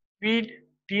 We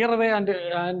tear away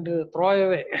and throw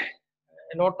away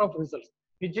a lot of results,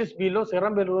 which is below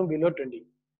serum bilirubin below 20.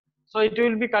 So it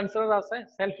will be considered as a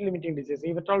self-limiting disease.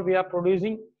 If at all we are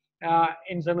producing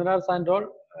in seminars and all,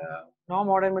 no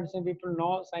modern medicine people,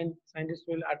 no scientists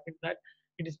will admit that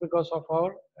it is because of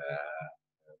our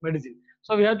medicine.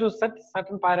 So we have to set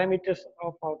certain parameters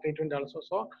of our treatment also.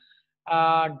 So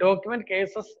document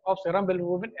cases of serum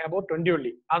bilirubin about 20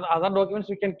 only. Other documents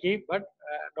we can keep, but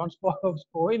don't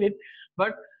spoil it.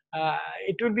 But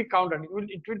it will be counted.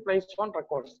 It will place on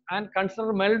records and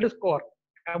consider MELD score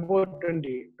about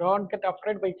 20. Don't get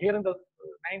afraid by hearing the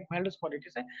 9 MELD score. It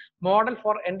is a model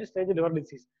for end-stage liver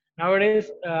disease. Nowadays,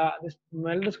 this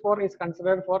MELD score is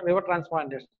considered for liver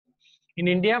transplantation. In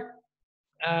India,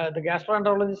 the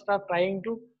gastroenterologists are trying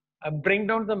to bring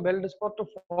down the MELD score to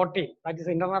 40. That is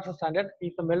international standard.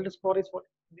 If the MELD score is 40,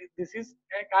 this is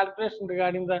a calculation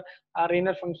regarding the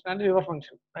renal function and liver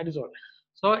function. That is all.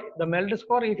 So the MELD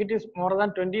score, if it is more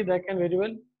than 20, they can very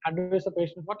well advise the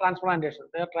patient for transplantation.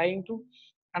 They are trying to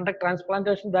conduct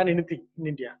transplantation than anything in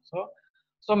India.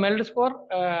 So MELD score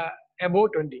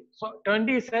above 20. So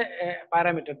 20 is a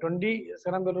parameter. 20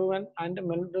 serum bilirubin and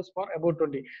MELD score above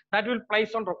 20. That will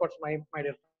place on records, my dear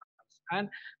friends, and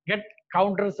get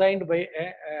countersigned by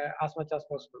as much as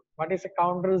possible. What is a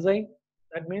countersign?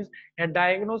 That means a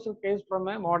diagnosed case from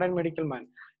a modern medical man,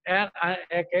 and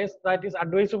a case that is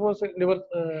advisable for liver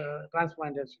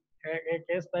transplantation,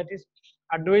 a case that is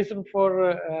advisable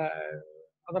for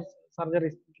other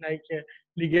surgeries like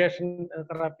ligation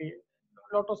therapy.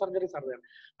 A lot of surgeries are there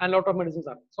and a lot of medicines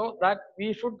are. So that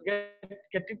we should get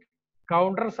it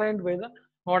countersigned by the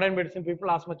modern medicine people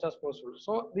as much as possible.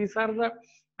 So these are the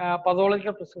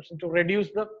pathological prescription to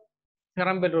reduce the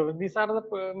serum bilirubin. These are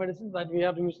the medicines that we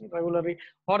are using regularly,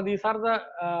 or these are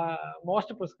the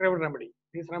most prescribed remedy.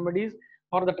 These remedies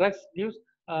or the drugs gives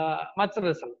much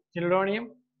result. Childonium,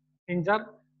 tincture,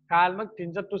 Calmac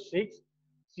tincture to 6,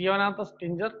 Cionanthus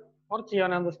tincture or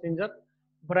Cionanthus tincture,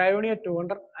 Bryonia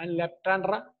 200 and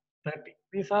Leptandra 30.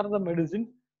 These are the medicines.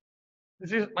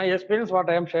 This is my experience, what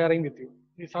I am sharing with you.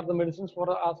 These are the medicines for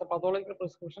as a pathological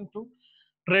prescription to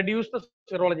reduce the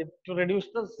serology, to reduce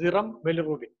the serum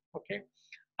bilirubin. Okay,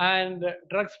 and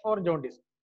drugs for jaundice.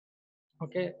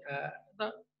 Okay,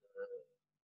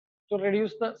 to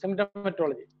reduce the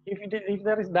symptomatology. If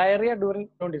there is diarrhea during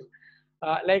jaundice,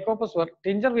 lycopus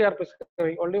tincture we are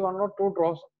prescribing only 1 or 2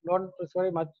 drops. Don't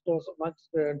prescribe much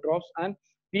drops, and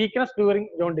weakness during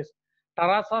jaundice.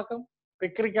 Tarazacum,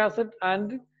 picric acid,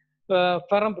 and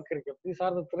ferrum picricum. These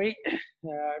are the three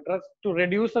drugs to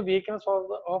reduce the weakness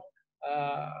of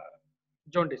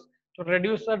jaundice. To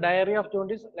reduce the diarrhea of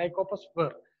jaundice, lycopus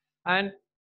and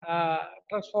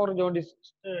drugs for jaundice,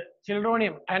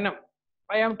 childronium, tannum.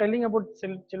 I am telling about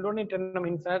children in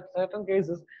in certain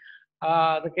cases.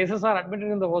 The cases are admitted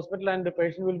in the hospital and the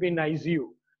patient will be in ICU.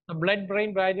 The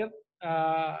blood-brain barrier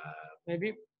may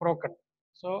be broken.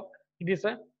 So it is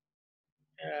a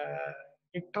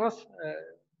icterus,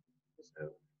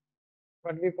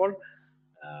 what we call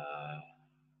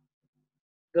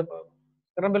the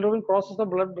serum bilirubin crosses the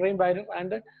blood-brain barrier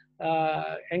and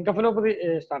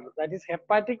encephalopathy started. That is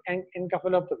hepatic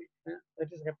encephalopathy. That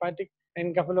is hepatic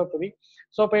encephalopathy.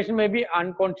 So patient may be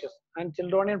unconscious, and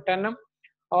children tandem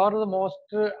or the most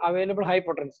available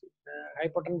hypotensive.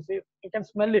 Hypotensive, you can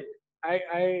smell it.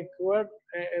 I cured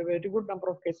a very good number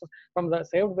of cases from the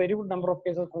saved very good number of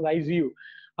cases from the ICU,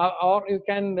 or you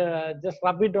can just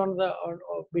rub it on the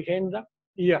behind the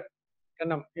ear,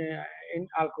 in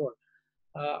alcohol.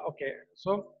 Okay,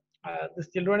 so this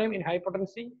children in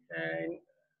hypotension,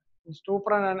 in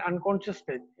stupor and unconscious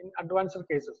state in advanced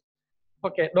cases.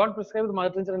 Okay, don't prescribe the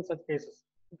mother tincture in such cases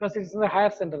because it's in the higher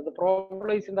center. The problem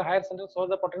is in the higher center, so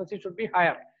the potency should be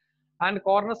higher. And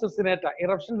cornus cysternata,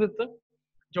 eruption with the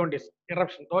jaundice,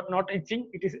 eruption, not itching,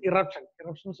 it is eruption,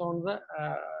 eruptions on the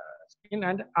skin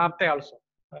and apte also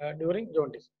during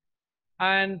jaundice.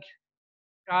 And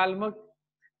calma,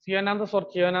 Cyananthus or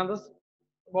Chionanthus,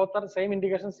 both are the same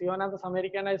indication. Cyananthus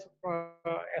americana is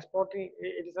exporting,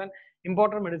 it is an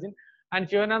important medicine, and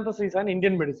Chionanthus is an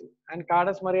Indian medicine. And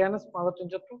Cardus marianus, mother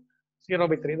tincture to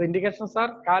 0/3. The indications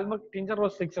are calma tincture or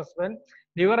 6s when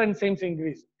liver enzymes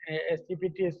increase,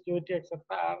 SGPT, SGOT, etc.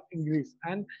 are increased,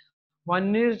 and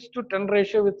 1:10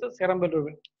 ratio with the serum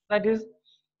bilirubin. That is,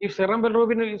 if serum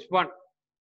bilirubin is 1,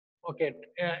 okay,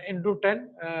 into 10,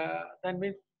 that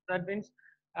means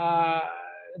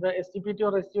the SGPT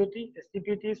or SGOT.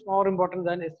 SGPT is more important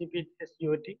than SGPT,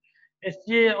 SGOT.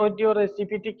 SGOT or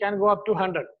SGPT can go up to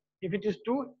 100. If it is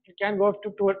 2, it can go up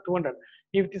to 200.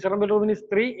 If the serum bilirubin is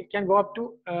 3, it can go up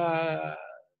to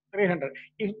 300.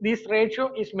 If this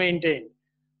ratio is maintained,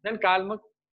 then calma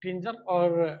tincture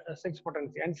or 6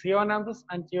 potency, and Cyananthus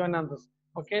and Chionanthus.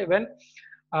 Okay, when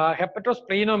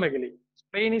hepatosplenomegaly,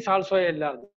 spleen is also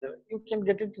enlarged. You can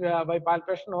get it by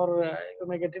palpation, or you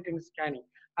may get it in scanning,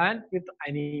 and with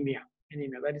anemia.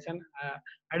 That is an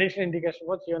additional indication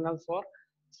for Chionanthus or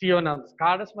Chionanthus.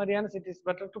 Cardus marianus, it is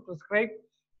better to prescribe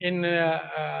in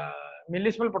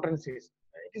millismol potencies.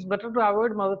 It is better to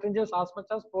avoid mother tinctures as much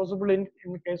as possible in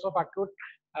case of acute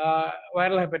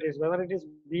viral hepatitis, whether it is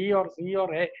B or C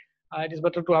or A. It is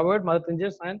better to avoid mother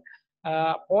tinctures, and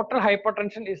portal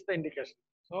hypertension is the indication.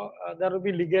 So there will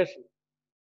be ligation.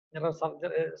 There are some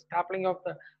stapling of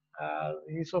the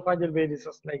esophageal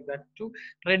varices like that to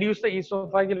reduce the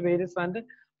esophageal varices and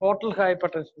portal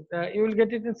hypertension. You will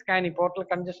get it in scanning, portal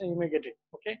congestion, you may get it.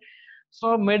 Okay,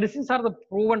 so medicines are the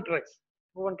proven drugs.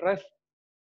 Proven drugs.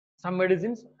 Some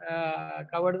medicines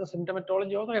cover the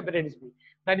symptomatology of the hepatitis B.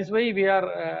 That is why we are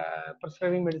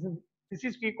prescribing medicine. This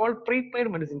is we call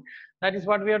prepaid medicine. That is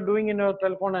what we are doing in our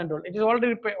telephone and all. It is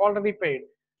already paid.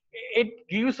 It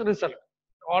gives result.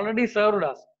 Already served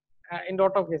us in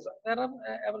lot of cases. There are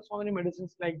ever so many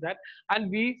medicines like that, and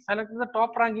we selected the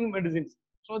top ranking medicines.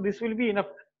 So this will be enough.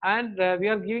 And we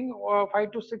are giving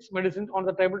 5 to 6 medicines on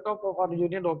the tabletop of our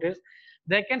junior doctors.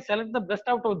 They can select the best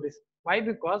out of this. Why?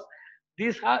 Because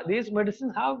these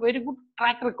medicines have very good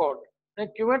track record. They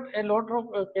cured a lot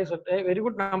of cases, a very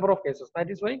good number of cases. That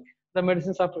is why the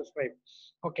medicines are prescribed.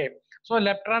 Okay, so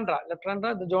leptandra,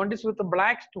 the jaundice with the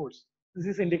black stools. This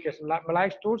is indication.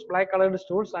 Black stools, black colored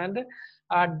stools, and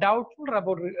doubtful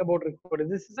about recovery.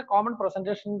 This is a common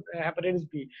presentation hepatitis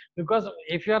B, because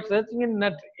if you are searching in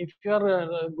net, if you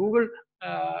are Google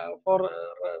for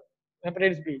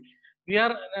hepatitis B, we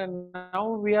are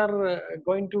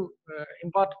going to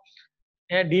impart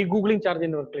a de-googling charge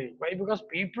in our clinic. Why? Because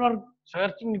people are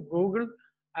searching Google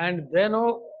and they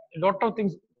know a lot of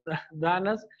things than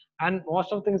us, and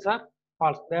most of things are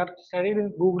false. They are studied in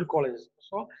Google colleges,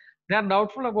 so they are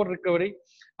doubtful about recovery.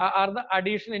 Are the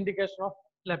additional indication of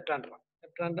leptandra.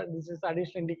 This is the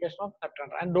additional indication of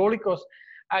leptandra. And dolichos,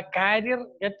 a carrier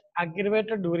get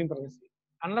aggravated during pregnancy.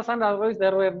 Unless and otherwise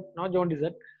there were no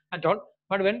jaundice at all.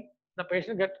 But when the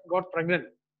patient got pregnant,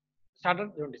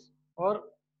 started jaundice or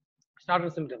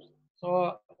started symptoms.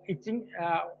 So itching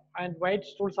and white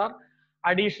stools are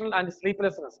additional, and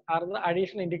sleeplessness are the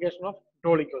additional indication of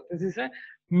dolichos. This is a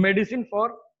medicine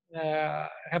for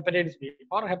hepatitis B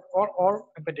or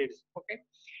all hepatitis. Okay,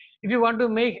 if you want to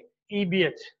make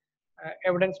EBH,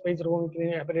 evidence-based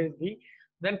hepatitis B,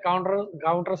 then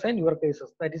countersign your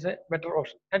cases. That is a better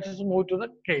option. Let us move to the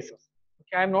cases.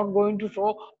 Okay, I am not going to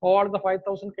show all the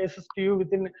 5,000 cases to you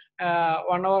within 1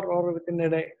 hour or within a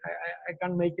day. I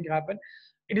can't make it happen.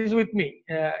 It is with me.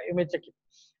 You may check it.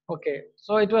 Okay,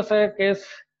 so it was a case,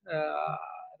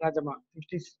 Rajama. It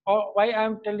is, why I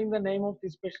am telling the name of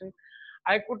this patient.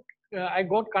 I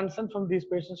got consent from these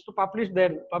patients to publish their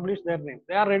name.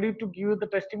 They are ready to give the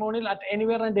testimonial at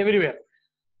anywhere and everywhere.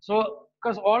 So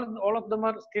because all of them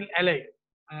are still alive,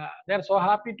 they are so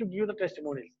happy to give the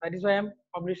testimonials. That is why I am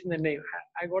publishing the name.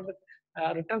 I got the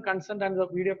written consent and the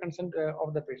video consent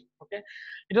of the patient. Okay,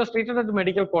 it was treated at the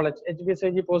medical college.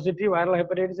 HBsAg positive, viral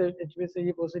hepatitis,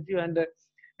 HBsAg positive, and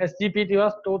SGPT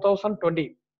was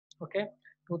 2020. Okay,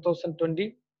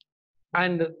 2020,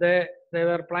 and they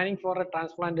were planning for a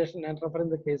transplantation and referring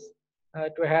the case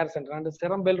to a hair center. And the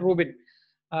serum bilirubin,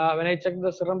 when I checked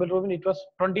the serum bilirubin, it was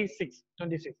 26,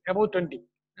 above 20.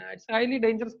 It's a highly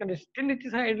dangerous condition. Still, it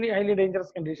is a highly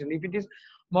dangerous condition. If it is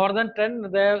more than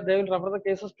 10, they will refer the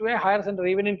cases to a higher center.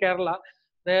 Even in Kerala,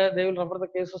 they will refer the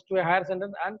cases to a higher center,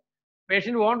 and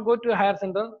patient won't go to a higher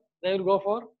center. They will go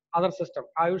for other system,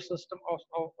 Ayush system of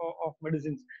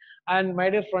medicines. And my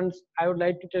dear friends, I would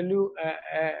like to tell you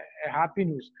a happy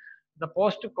news. The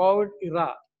post-COVID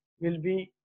era will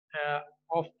be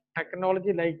of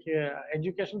technology, like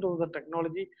education to the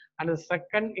technology, and the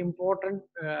second important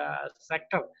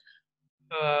sector,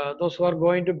 those who are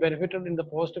going to benefit in the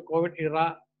post-COVID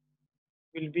era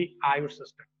will be Ayush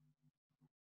system.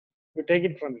 You take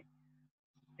it from me.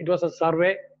 It was a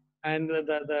survey, and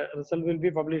the result will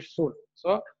be published soon.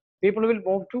 So people will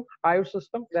move to Ayush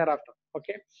system thereafter.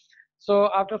 Okay. So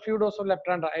after a few doses of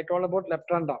Leptranda, I told about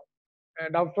Leptranda.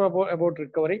 Doubtful about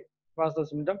recovery was the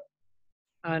symptom,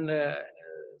 and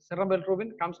serum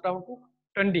bilirubin comes down to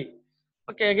 20.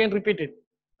 Okay, again repeat it.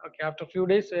 Okay, after a few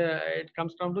days, it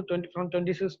comes down to 20, from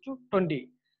 26 to 20.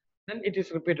 Then it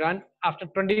is repeated, and after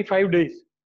 25 days,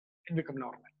 it becomes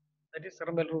normal. That is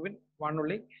serum bilirubin 1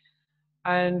 only,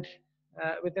 and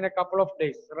within a couple of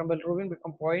days, serum bilirubin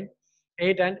become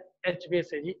 0.8 and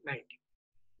HbsAg 90.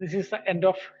 This is the end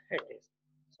of a case.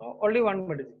 So only one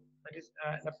medicine, that is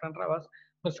Leptranda, was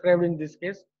prescribed in this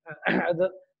case.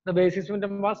 The basic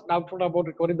symptom was doubtful about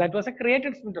recovery. That was a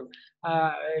created symptom.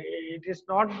 It is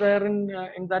not there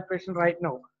in that patient right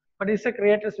now, but it's a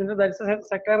created symptom. That is a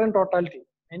second totality.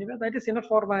 Anyway, that is enough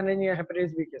for managing a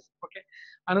hepatitis B case. Okay,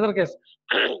 another case.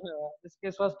 This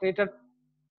case was treated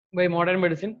by modern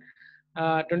medicine,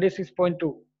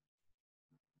 26.2.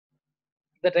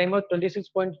 The time was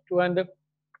 26.2, and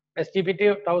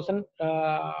SGPT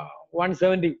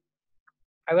 1,170.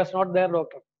 I was not there,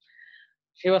 doctor.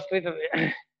 She was treated.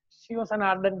 She was an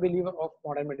ardent believer of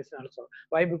modern medicine also.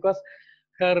 Why? Because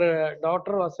her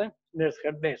daughter was a nurse,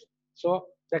 head nurse. So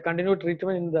they continued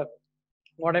treatment in the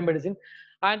modern medicine,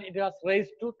 and it was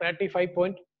raised to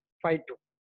 35.52.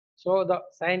 So the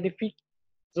scientific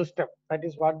system, that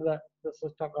is what the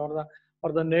system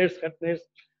or the nurse, head nurse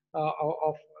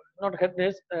of not head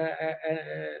nurse,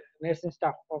 nursing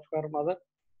staff of her mother,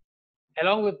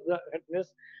 along with the head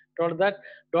nurse, told that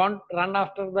don't run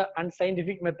after the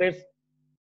unscientific methods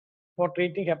for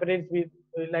treating hepatitis B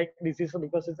like disease,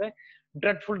 because it's a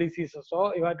dreadful disease.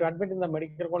 So you have to admit in the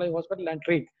medical college hospital and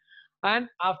treat. And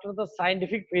after the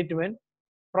scientific treatment,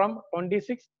 from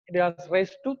 26, it was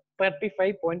raised to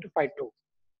 35.52,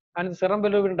 and the serum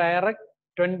bilirubin direct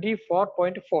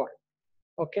 24.4.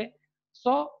 Okay,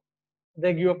 so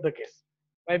they give up the case.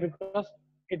 Why? Because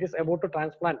it is about to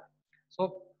transplant.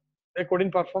 So they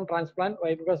couldn't perform transplant.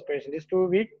 Why? Because patient is too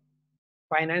weak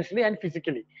financially and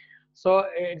physically. So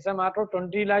it's a matter of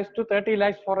 20 lakhs to 30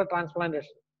 lakhs for a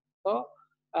transplantation. So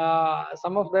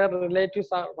some of their relatives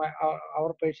are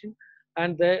our patient,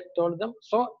 and they told them,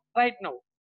 so right now,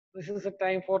 this is a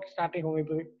time for starting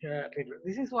homeopathic treatment.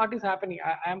 This is what is happening.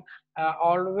 I am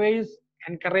always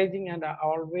encouraging and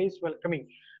always welcoming.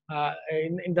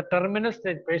 In the terminal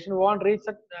stage, patient won't reach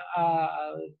to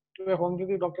a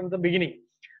homeopathic doctor in the beginning.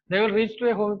 They will reach to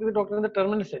a homeopathic doctor in the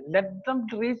terminal stage. Let them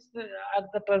reach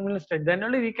at the terminal stage. Then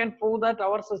only we can prove that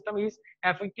our system is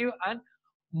effective and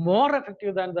more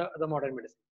effective than the modern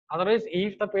medicine. Otherwise,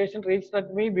 if the patient reached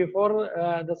at me before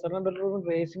the serum bilirubin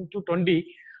raising to 20,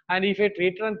 and if I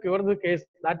treat and cure the case,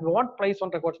 that won't place on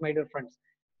records, my dear friends.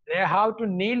 They have to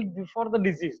kneel before the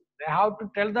disease. They have to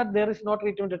tell that there is no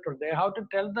treatment at all. They have to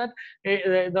tell that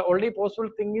the only possible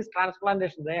thing is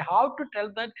transplantation. They have to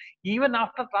tell that even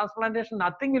after transplantation,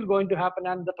 nothing will going to happen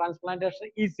and the transplantation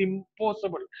is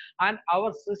impossible. And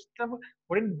our system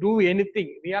wouldn't do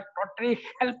anything. We are totally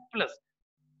helpless.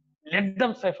 Let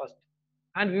them say first,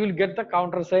 and we will get the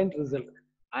countersign result.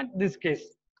 And this case,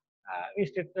 we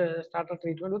started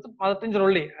treatment with mother tincture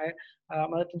only.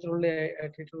 Mother tincture only. I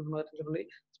treated with mother tincture only.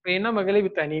 Splenomegaly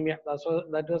with anemia.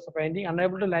 That was finding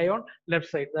unable to lie on left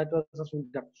side. That was a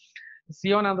symptom.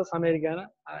 Sion and the Americana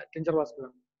tincture was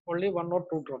given. Only 1 or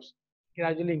 2 drops.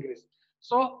 Gradually increased.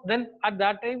 So then at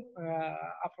that time,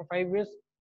 after 5 years,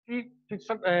 we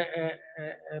fixed a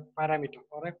parameter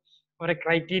or a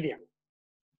criteria.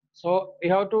 So we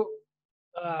have to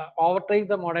overtake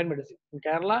the modern medicine. In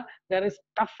Kerala, there is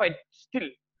tough fight still.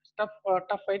 Tough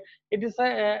fight. It is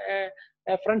a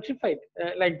friendship fight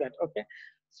like that. Okay.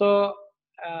 So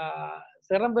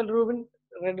serum bilirubin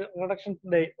reduction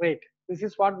rate. This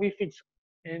is what we fix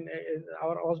in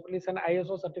our hospital. Is an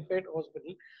ISO certified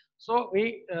hospital. So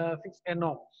we fix a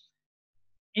norm.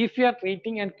 If you are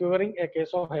treating and curing a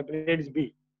case of hepatitis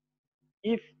B,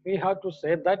 if we have to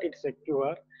say that it's a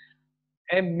cure,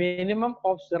 a minimum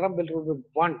of serum bilirubin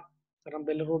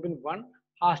 1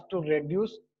 has to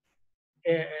reduce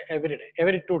every day,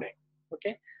 every 2 days.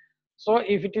 Okay. So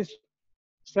if it is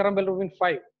serum bilirubin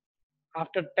 5,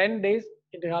 after 10 days,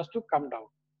 it has to come down.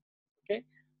 Okay.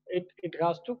 It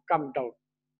has to come down.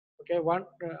 Okay.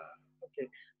 Okay.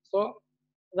 So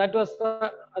that was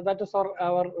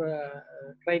our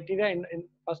criteria in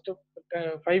first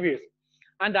 5 years.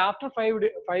 And after 5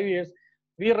 years,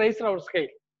 we raised our scale.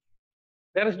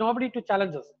 There is nobody to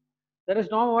challenge us. There is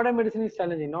no modern medicine is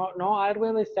challenging. No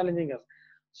Ayurveda is challenging us.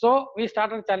 So we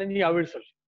started challenging ourselves.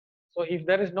 So if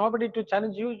there is nobody to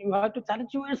challenge you, you have to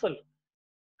challenge yourself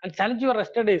and challenge your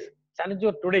yesterdays, challenge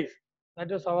your todays. That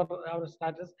was our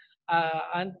status,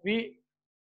 and we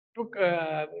took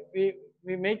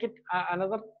we make it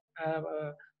another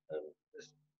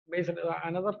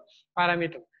another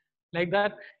parameter like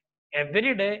that.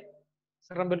 Every day,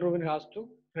 serum bilirubin has to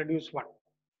reduce 1.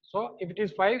 So if it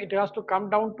is 5, it has to come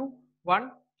down to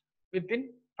 1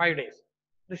 within 5 days.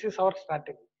 This is our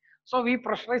strategy. So we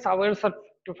pressurize ourselves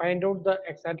to find out the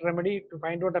exact remedy, to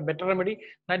find out a better remedy.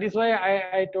 That is why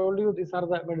I told you these are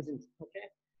the medicines. Okay.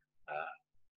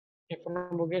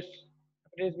 From Mukesh,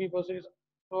 hepatitis B positive.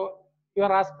 So you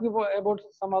are asking about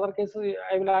some other cases.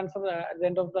 I will answer at the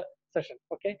end of the session.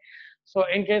 Okay. So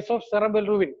in case of serum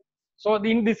bilirubin, so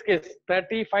in this case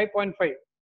 35.5.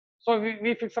 So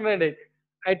we fixed a date.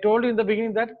 I told you in the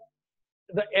beginning that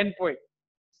the end point.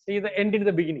 See the end in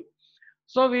the beginning.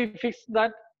 So we fixed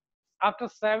that after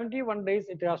 71 days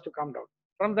it has to come down.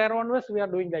 From there onwards we are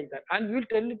doing like that, and we will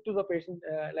tell it to the patient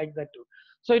like that too.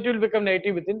 So it will become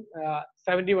negative within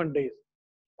 71 days.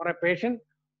 For a patient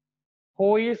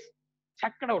who is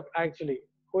checked out actually,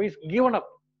 who is given up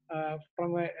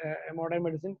from a modern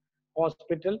medicine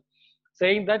hospital,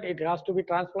 saying that it has to be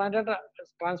transplanted,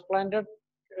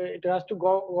 it has to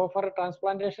go for a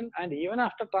transplantation, and even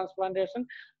after transplantation,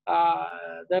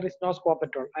 there is no scope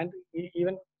at all, and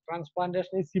even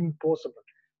transplantation is impossible.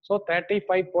 So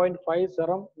 35.5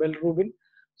 serum bilirubin.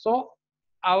 So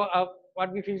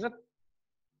what we fixed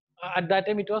at that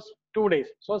time it was 2 days.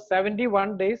 So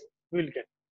 71 days we will get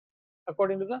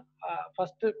according to the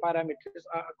first parameters,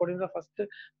 according to the first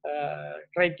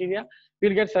criteria, we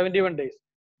will get 71 days.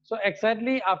 So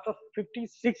exactly after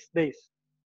 56 days,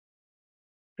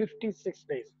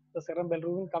 the serum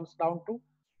bilirubin comes down to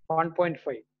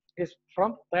 1.5. Is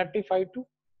from 35 to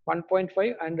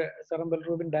 1.5, and serum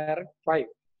bilirubin direct 5.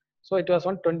 So it was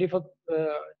on 25th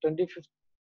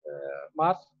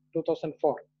March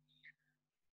 2004.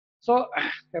 So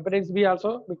hepatitis B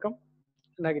also become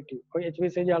negative, or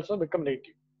HBsAg also become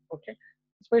negative. Okay,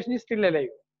 this patient is still alive.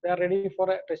 They are ready for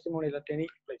a testimonial at any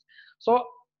place. So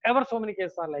ever so many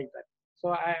cases are like that. So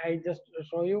I just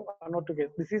show you 1 or 2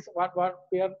 cases. This is what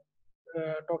we are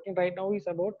talking right now is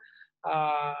about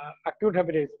acute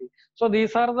hepatitis B. So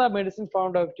these are the medicines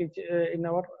found out in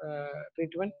our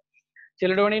treatment: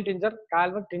 Chilidonian tincture,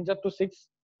 Calvin tincture to 6,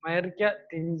 Myrica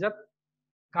tincture,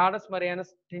 Cardus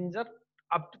marianus tincture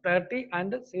up to 30,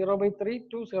 and 0/3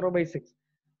 to 0/6,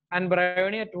 and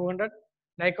Bryonia 200,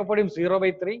 Lycopodium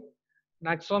 0/3,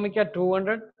 Naxomica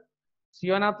 200,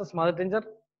 Sionathus mother tincture,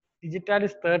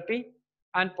 Digitalis 30,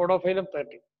 and Podophyllum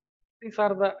 30. These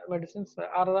are the medicines,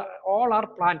 all are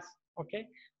plants. Okay,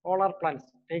 all are plants.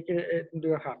 Take it into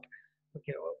your heart.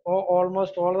 Okay,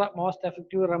 almost all the most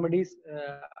effective remedies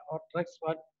or drugs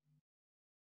what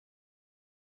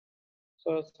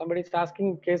So somebody is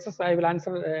asking cases, I will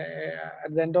answer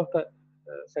at the end of the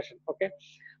session. Okay.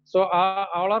 So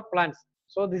all are plants.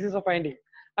 So this is a finding,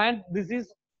 and this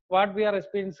is what we are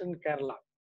experiencing in Kerala.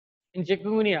 In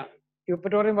chikungunya,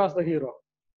 Eupatorin was the hero.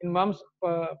 In mumps,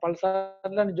 Pulsar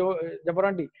and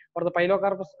Jaborandi or the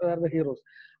Pilocarpus were the heroes.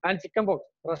 And chickenpox,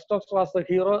 Rustox was the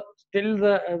hero. Still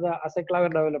the Aceclavar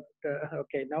developed.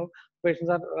 Okay, now patients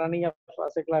are running up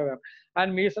Aceclavar.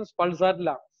 And measles,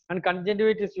 Pulsarla. And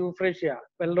conjunctivitis, Euphrasia,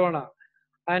 Peldona.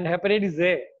 And hepatitis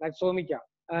A, Naxomica.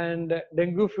 And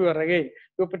dengue fever again,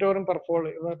 Eupatorin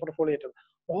perfoliatum.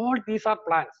 All these are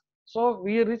plants. So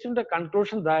we reached the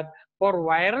conclusion that for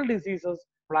viral diseases,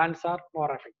 plants are more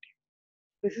effective.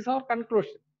 This is our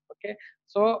conclusion. Okay.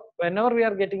 So whenever we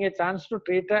are getting a chance to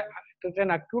treat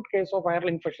an acute case of viral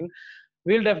infection,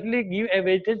 we'll definitely give a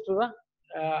weightage to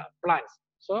the plants.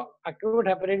 So acute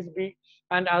hepatitis B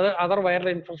and other viral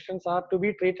infections are to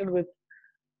be treated with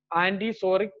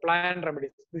anti-soric plant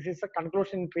remedies. This is a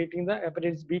conclusion in treating the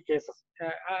hepatitis B cases.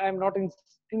 I am not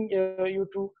insisting you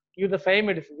to give the same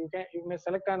medicine. You may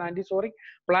select an anti-soric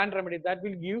plant remedy that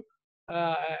will give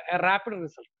a rapid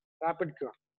result, rapid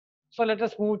cure. So let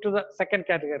us move to the second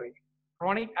category,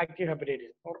 chronic active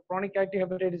hepatitis. Or chronic active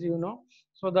hepatitis, you know.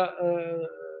 So the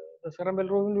serum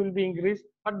bilirubin will be increased,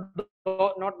 but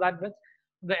not that much.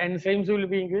 The enzymes will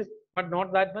be increased, but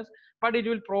not that much. But it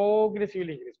will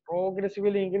progressively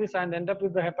increase, and end up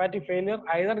with the hepatic failure,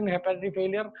 either in hepatic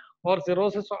failure or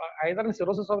cirrhosis, either in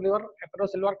cirrhosis of liver,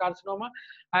 hepatocellular carcinoma,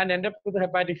 and end up with the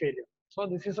hepatic failure. So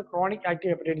this is a chronic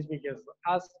active hepatitis B case.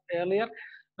 As earlier,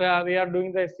 we are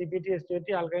doing the CPT,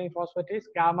 SGT, alkaline phosphatase,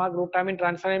 gamma glutamine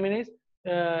transaminase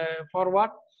for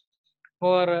what?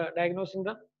 For diagnosing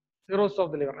the cirrhosis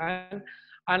of the liver. And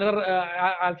another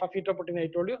alpha fetoprotein I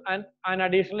told you, and an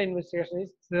additional investigation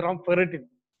is serum ferritin.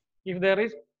 If there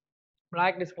is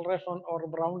black discoloration or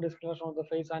brown discoloration on the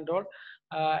face and all,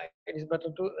 it is better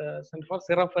to send for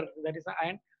serum ferritin, that is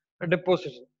iron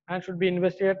deposition, and should be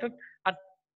investigated at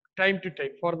time to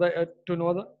time for the to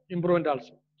know the improvement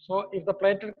also. So if the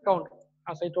platelet count,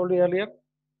 as I told you earlier,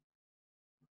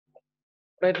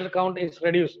 platelet count is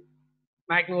reduced,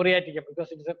 macnuriatica,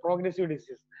 because it is a progressive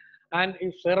disease, and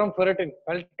if serum ferritin,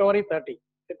 Peltori 30,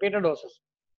 repeated doses,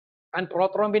 and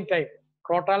prothrombin type,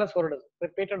 Crotalus horridus,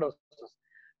 repeated doses,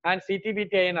 and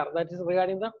CTBT-INR, that is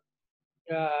regarding the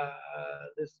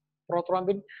this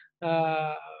prothrombin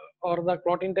or the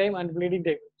clotting time and bleeding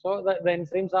time. So the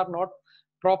enzymes are not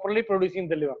properly producing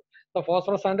the liver. The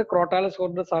phosphorus and Crotalus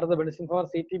horridus are the medicine for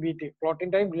CTBT, clotting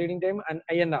time, bleeding time, and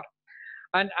INR.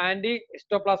 And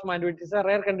anti-histoplasma, it is a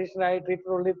rare condition. I treated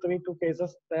only 2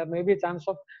 cases. There may be a chance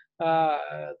of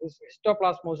this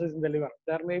histoplasmosis in the liver.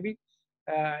 There may be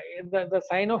the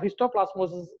sign of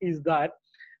histoplasmosis is that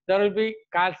there will be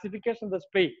calcification in the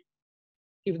spleen.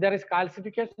 If there is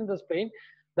calcification in the spleen,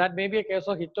 that may be a case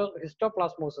of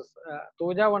histoplasmosis.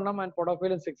 Toja vannam and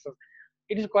podophilin 6.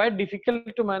 It is quite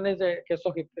difficult to manage a case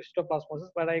of histoplasmosis,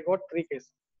 but I got 3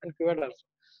 cases and cured also.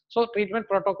 So treatment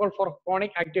protocol for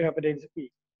chronic active hepatitis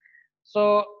B.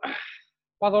 So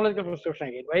pathological prescription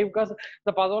again. Why? Because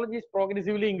the pathology is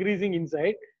progressively increasing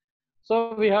inside.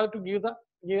 So we have to give a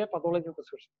pathological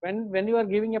prescription. When you are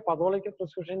giving a pathological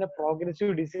prescription, a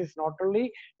progressive disease, not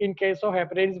only in case of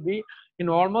hepatitis B, in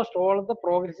almost all of the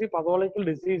progressive pathological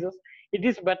diseases, it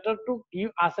is better to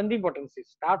give ascending potency.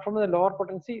 Start from the lower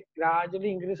potency,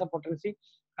 gradually increase the potency,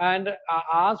 and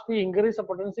as we increase the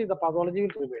potency, the pathology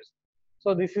will reverse.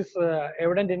 So this is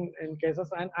evident in cases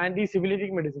and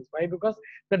anti-syphilitic medicines. Why? Because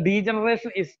the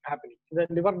degeneration is happening. The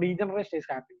liver degeneration is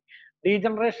happening.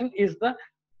 Degeneration is the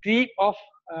peak of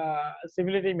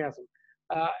syphilitic miasm.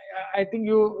 I think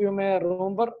you may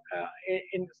remember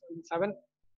in 7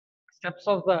 steps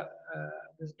of the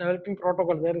this developing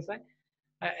protocol, there is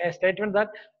a statement that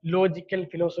logical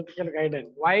philosophical guidance.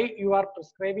 Why you are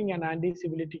prescribing an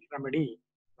anti-syphilitic remedy?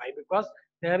 Why? Because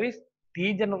there is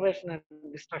degeneration and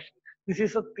destruction. This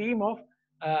is a theme of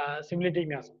syphilitic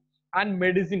miasm. And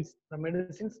medicines, the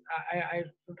medicines, I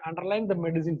should underline the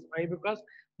medicines. Why? Because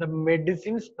the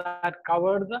medicines that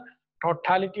cover the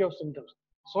totality of symptoms.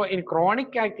 So in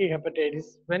chronic active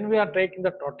hepatitis, when we are taking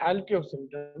the totality of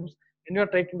symptoms, when you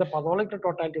are taking the pathological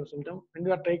totality of symptoms, when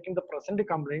you are taking the present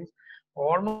complaints,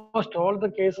 almost all the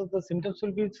cases, the symptoms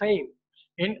will be same.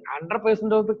 In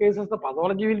 100% of the cases, the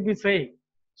pathology will be same.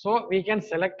 So we can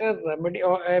select a remedy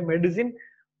or a medicine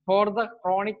for the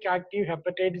chronic active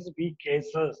hepatitis B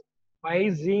cases by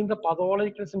seeing the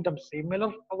pathological symptoms,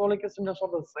 similar pathological symptoms or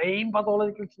the same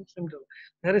pathological symptoms.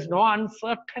 There is no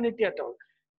uncertainty at all.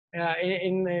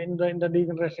 In the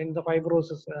degeneration, in the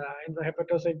fibrosis, in the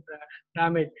hepatocyte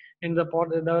damage, in the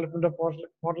development of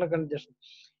portal congestion.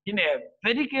 In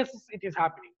every cases it is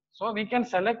happening. So we can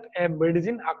select a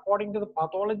medicine according to the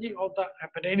pathology of the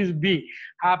hepatitis B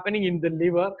happening in the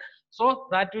liver. So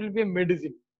that will be a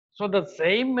medicine. So the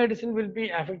same medicine will be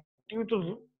effective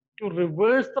to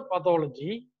reverse the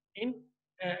pathology in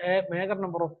a major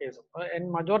number of cases,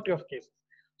 in majority of cases.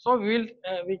 So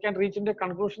we can reach into a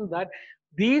conclusion that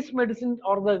these medicines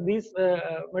or these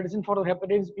medicine for the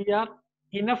hepatitis B are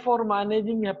enough for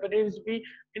managing hepatitis B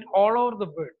in all over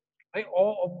the world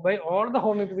by all the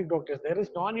homeopathic doctors. There is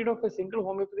no need of a single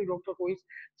homeopathic doctor who is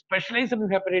specialized in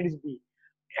hepatitis B.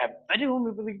 Every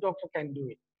homeopathic doctor can do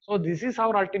it. So this is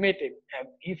our ultimate aim.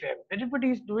 If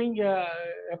everybody is doing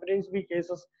hepatitis B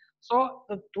cases, so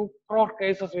the 2 crore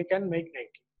cases we can make 90.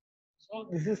 So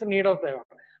this is the need of the hour.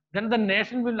 Then the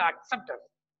nation will accept us.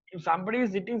 If somebody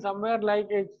is sitting somewhere like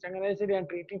Changanashiri and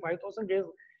treating 5,000 cases,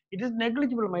 it is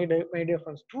negligible, my dear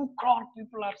friends. 2 crore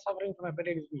people are suffering from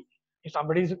hepatitis B. If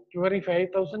somebody is curing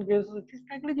 5,000 cases, it is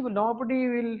negligible. Nobody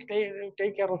will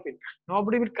take care of it.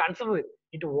 Nobody will consider it.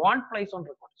 It won't place on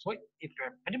record. So if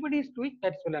anybody is doing,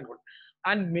 that's well and good.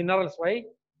 And minerals, why?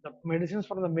 The medicines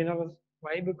from the minerals,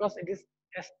 why? Because it is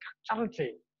a structural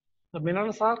change. The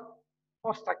minerals are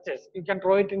for structures. You can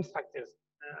draw it in structures.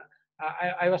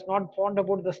 I was not fond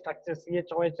about the structures,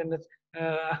 CHOH and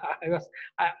I was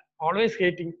always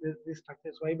hating these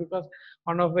structures. Why? Because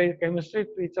one of my chemistry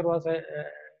teacher was a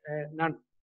nun.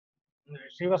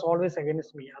 She was always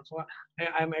against me. So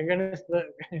I am against the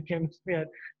chemistry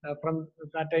from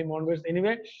that time onwards.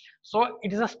 Anyway, so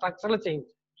it is a structural change.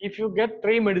 If you get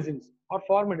 3 medicines or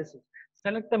 4 medicines,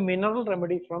 select the mineral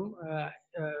remedy from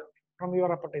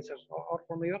your appetizers or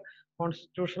from your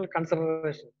constitutional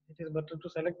consideration. It is better to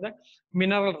select the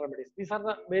mineral remedies. These are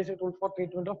the basic tools for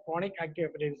treatment of chronic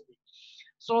active hepatitis B.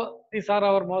 So these are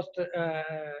our most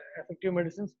effective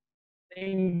medicines.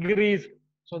 Increase,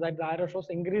 so that the arrow shows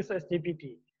increase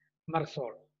SGPT, Merxol,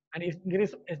 and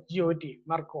increase SGOT,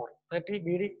 Mercor, 30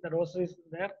 BD, the dose is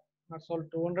there, Merxol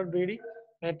 200 BD,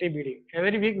 30 BD.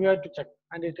 Every week we have to check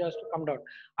and it has to come down.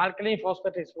 Alkaline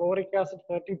phosphatase, fluoric acid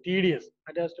 30 TDS,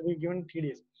 that has to be given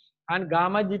TDS. And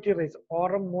gamma GT race,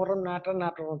 aurum, morum, natron,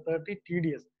 natron 30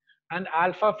 TDS. And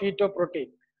alpha fetoprotein,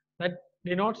 that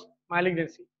denotes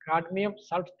malignancy, cadmium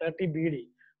salt 30 BD.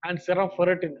 And serum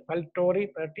ferritin, Valtori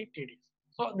 30 TDS.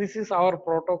 So this is our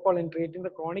protocol in treating the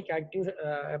chronic active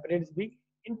hepatitis B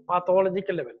in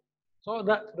pathological level. So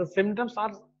the symptoms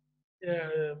are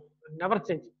never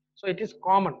changing. So it is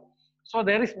common. So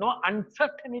there is no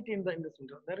uncertainty in the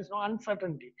symptom. There is no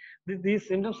uncertainty. These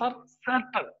symptoms are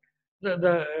certain.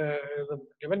 The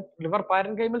liver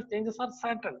parenchymal changes are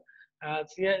certain.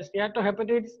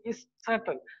 Steatohepatitis is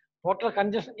certain. Portal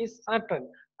congestion is certain.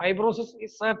 Fibrosis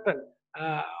is certain.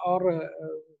 Or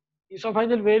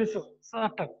esophageal varices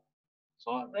certain.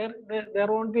 So there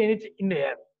won't be any in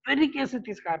every case it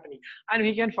is happening, and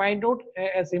we can find out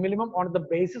a minimum on the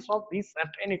basis of this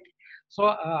certainty. So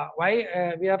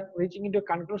why we are reaching into a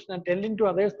conclusion and telling to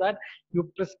others that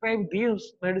you prescribe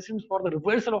these medicines for the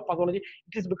reversal of pathology,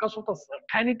 it is because of the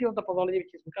certainty of the pathology, it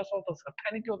is because of the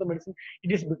certainty of the medicine,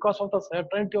 it is because of the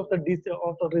certainty of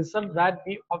the result that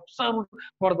we observed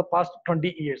for the past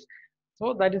 20 years.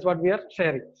 So that is what we are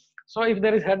sharing. So if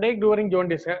there is headache during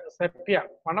jaundice, sepia,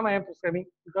 one I am prescribing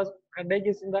because headache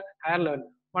is in the higher level.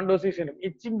 One dose is enough.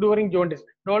 Itching during jaundice.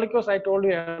 Dolichos, I told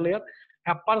you earlier,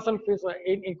 heparsol is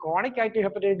in chronic active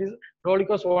hepatitis,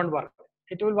 Dolichos won't work.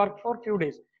 It will work for few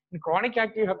days. In chronic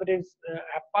active hepatitis,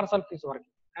 heparsol is working.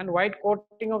 And white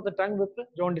coating of the tongue with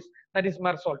jaundice, that is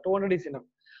Merxol, 200 is enough.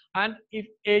 And if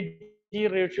AG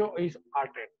ratio is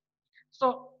altered.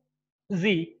 So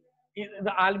Z,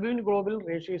 the albumin globulin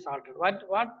ratio is altered.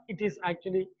 What it is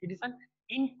actually? It is an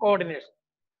incoordination.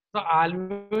 So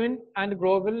albumin and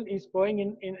globulin is going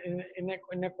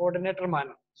in a coordinator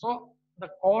manner. So the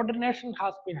coordination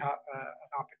has been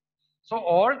happened. So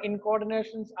all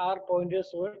incoordinations are pointers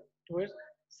towards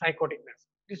psychoticness.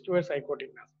 It is towards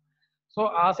psychoticness.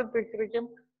 So acid picricum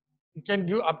you can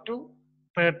give up to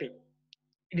 30.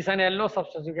 It is an yellow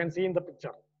substance you can see in the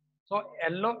picture. So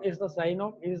yellow is the sign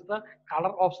of, is the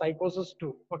color of psychosis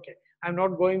too. Okay, I'm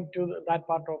not going to that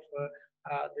part of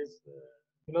this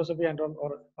philosophy and all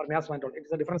or miasma and all.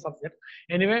 It's a different subject.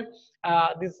 Anyway,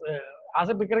 this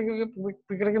acid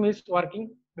picricum is working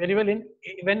very well in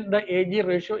when the AG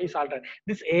ratio is altered.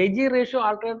 This AG ratio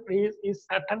altered is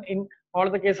certain in all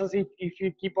the cases if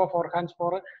you keep off our hands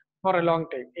for a long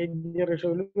time. AG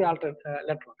ratio will be altered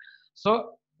later on.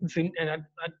 So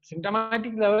at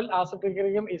symptomatic level, acid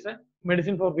picricum is a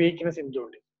medicine for weakness in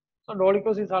jaundice. So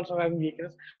dolichos is also having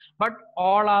weakness, but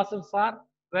all acids are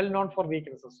well known for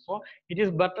weaknesses. So it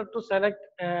is better to select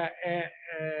a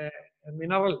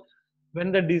mineral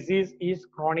when the disease is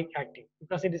chronic active,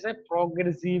 because it is a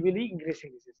progressively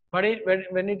increasing disease. But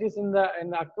when it is in the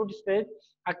acute stage,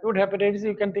 acute hepatitis,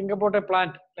 you can think about a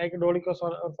plant like Dolichos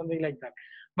or something like that.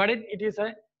 But it is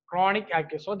a chronic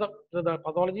active. So the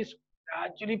pathology is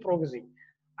actually progressing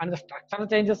and the structural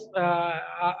changes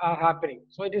are happening.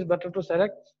 So it is better to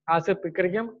select acid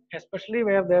picrium, especially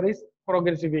where there is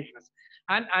progressive weakness,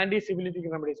 and anti-syphilitic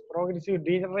remedies. Progressive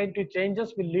degenerative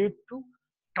changes will lead to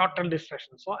total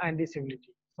destruction. So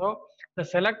anti-syphilitic. So the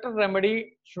selected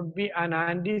remedy should be an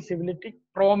anti-syphilitic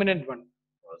prominent one.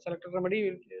 Selected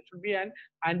remedy should be an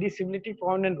anti-syphilitic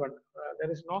prominent one.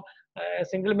 There is no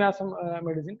single miasm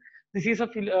medicine. This is a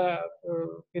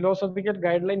philosophical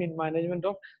guideline in management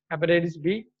of hepatitis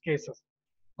B cases.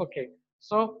 Okay,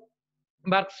 so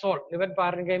Bergson, liver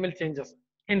parenchymal changes.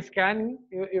 In scanning,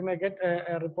 you may get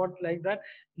a report like that,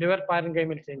 liver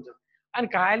parenchymal changes.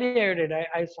 And kali iodide,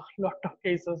 I saw a lot of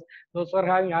cases, those who are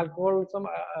having alcoholism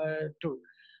too.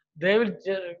 They will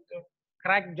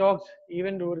crack jokes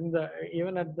even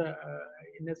even at the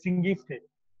in a singing state.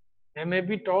 They may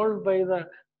be told by the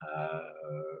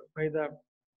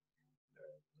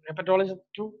hepatologist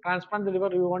to transplant the liver,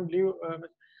 you won't leave.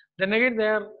 Then again, they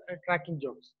are cracking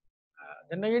jokes.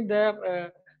 Then again, they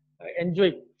are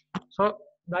enjoying. So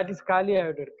that is kali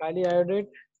iodide. Kali iodide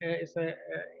is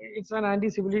it's an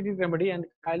anti-syphilitic remedy, and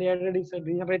kali iodide is a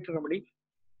degenerative remedy.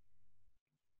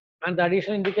 And the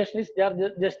additional indication is they are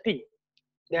jesting,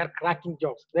 they are cracking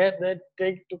jokes. They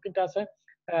took it as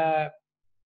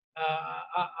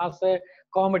a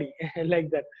comedy like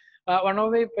that. One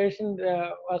of the patient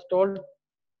was told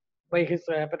by his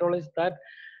hepatologist that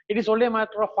it is only a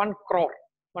matter of 1 crore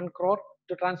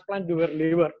to transplant your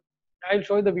liver. I'll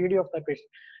show you the video of that patient.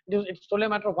 It's only a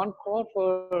matter of 1 crore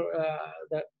for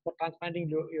transplanting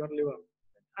your liver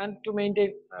and to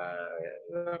maintain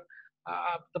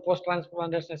the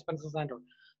post-transplantation expenses and all.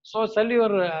 So sell your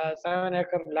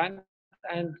 7-acre land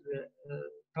and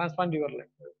transplant your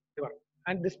liver.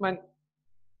 And this man,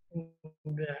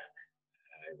 the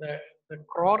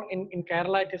crore in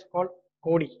Kerala, it is called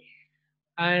Kodi.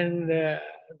 And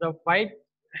the white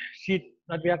sheet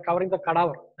that we are covering the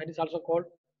cadaver, that is also called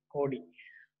Kodi.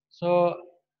 So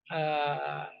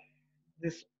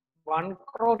this 1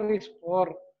 crore is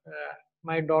for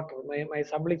my daughter, my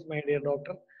siblings, my dear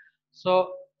daughter.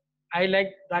 So I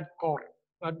like that core,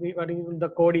 what is the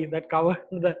Kodi that covered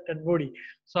the dead body.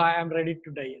 So I am ready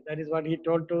to die. That is what he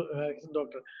told to his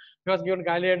doctor. He was given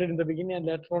kali iodide in the beginning and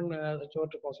later on switched over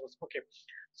to phosphorus. Okay,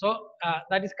 so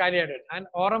that is kali iodide. And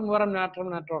aurum verum natrum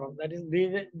natrorum, that is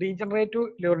degenerative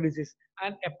liver disease.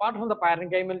 And apart from the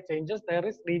parenchymal changes, there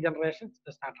is degeneration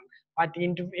started,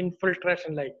 fatty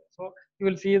infiltration like. So you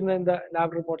will see in the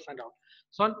lab reports and all.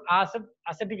 So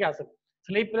acetic acid,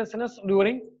 sleeplessness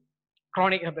during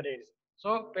chronic hepatitis.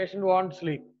 So patient won't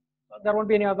sleep. There won't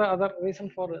be any other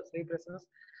reason for sleeplessness.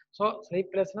 So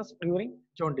sleeplessness during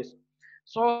jaundice.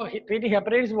 So treating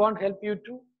hepatitis won't help you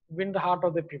to win the heart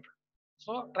of the people.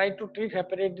 So try to treat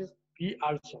hepatitis B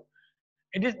also.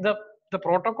 It is the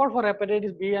protocol for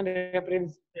hepatitis B and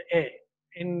hepatitis A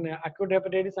in acute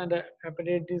hepatitis and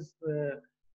hepatitis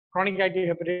chronic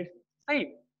active hepatitis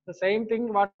same. The same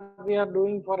thing what we are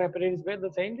doing for hepatitis B,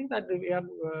 the same thing that we are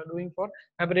doing for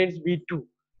hepatitis B2.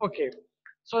 Okay,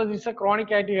 so this is a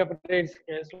chronic active hepatitis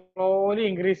slowly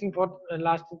increasing for the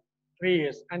last 3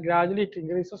 years, and gradually it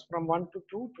increases from 1 to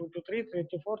 2, 2 to 3, 3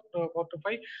 to 4, 4 to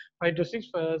 5, 5 to 6,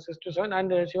 6 to 7,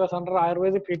 and she was under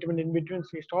Ayurvedic treatment. In between,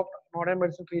 she stopped modern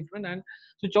medicine treatment and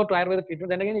switched out to Ayurvedic treatment.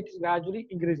 Then again, it is gradually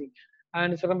increasing,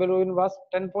 and serum bilirubin was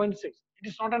 10.6. It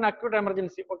is not an acute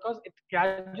emergency because it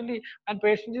gradually, and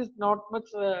patient is not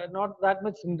that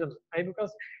much symptoms, right?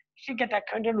 Because she get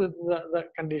acquainted with the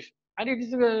condition, and it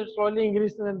is slowly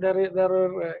increasing, and there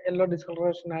are yellow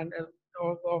discoloration and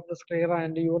of the sclera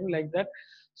and urine like that.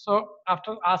 So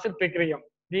after acid picrium,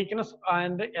 weakness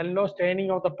and yellow staining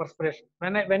of the perspiration.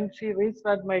 When she reached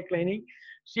at my clinic,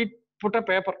 she put a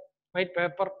paper, white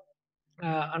paper,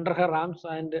 under her arms,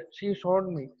 and she showed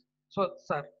me. So,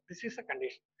 sir, this is a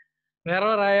condition.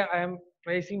 Wherever I am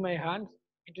placing my hands,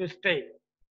 it will stay,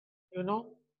 you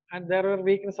know. And there are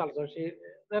weakness also.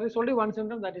 There is only one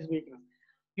symptom, that is weakness.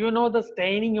 You know, the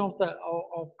staining of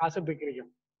acid picrium.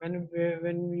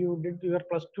 When you did your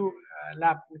 +2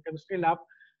 lab, chemistry lab,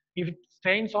 if it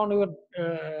stains on your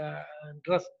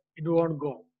dress, it won't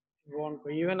go. It won't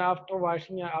go. Even after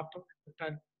washing, after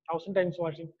 1,000 times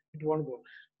washing, it won't go.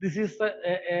 This is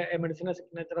a medicinal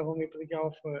signature of homeopathic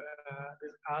of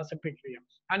this acid picrium.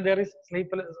 And there is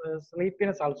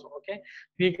sleepiness also. Okay,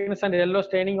 weakness and yellow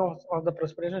staining of the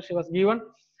perspiration. She was given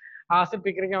acid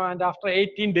picrium, and after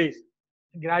 18 days,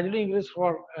 gradually increased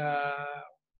for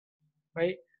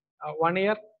By 1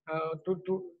 year, 2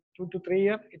 to 3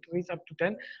 years, it reaches up to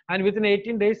 10, and within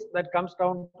 18 days, that comes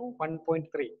down to 1.3.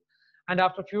 And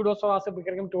after few doses of acid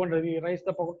 200, we raise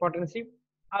the potency.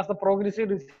 As the progressive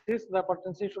disease, the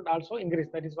potency should also increase.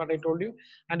 That is what I told you.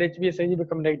 And HbSAg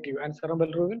become negative, and serum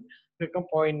bilirubin become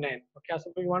 0.9. Okay,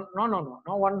 acid one,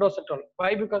 no one dose at all.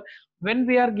 Why? Because when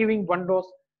we are giving one dose,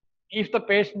 if the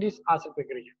patient is acid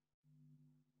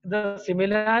the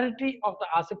similarity of the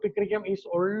acid is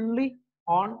only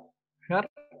on her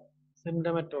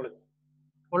symptomatology,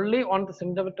 only on the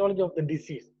symptomatology of the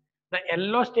disease. The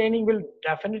yellow staining will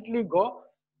definitely go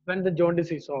when the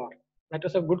jaundice is over. That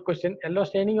was a good question. Yellow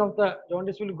staining of the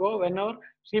jaundice will go whenever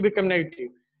she become negative.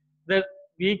 The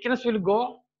weakness will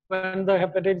go when the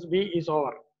hepatitis B is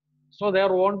over. So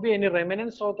there won't be any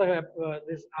remnants of the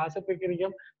this acid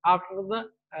after the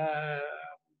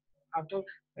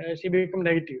she become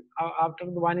negative, after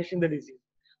vanishing the disease.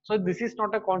 So this is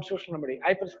not a constitutional remedy.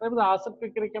 I prescribe the acid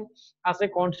as a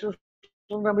constitutional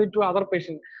remedy to other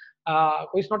patient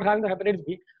who is not having the hepatitis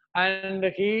B, and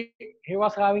he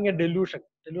was having a delusion.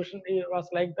 Delusion was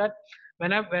like that.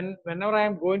 Whenever I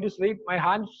am going to sleep, my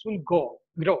hands will grow,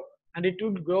 and it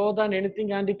will grow than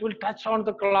anything, and it will touch on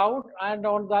the cloud, and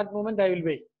on that moment I will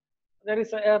wake. There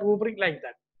is a rubric like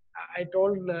that. I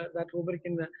told that rubric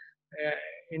in the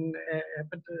in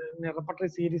a repertory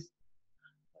series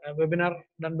webinar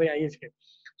done by IHK.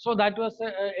 So that was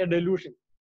a delusion.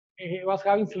 He was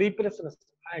having sleeplessness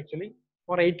actually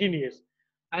for 18 years,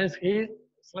 and he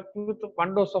slept with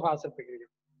one dose of acid.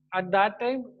 At that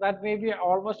time, that may be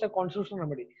almost a constitutional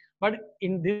remedy. But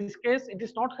in this case, it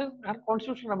is not her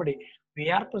constitutional remedy. We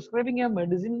are prescribing a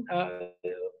medicine,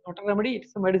 not a remedy,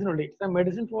 it's a medicine only. It's a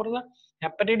medicine for the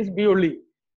hepatitis B only.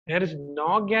 There is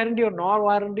no guarantee or no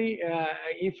warranty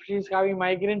if she is having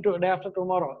migraine day after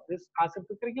tomorrow. This acid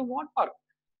won't work.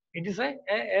 It is a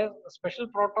special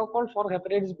protocol for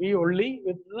hepatitis B only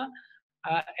with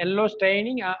the yellow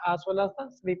staining as well as the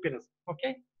sleepiness.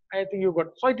 Okay, I think you got.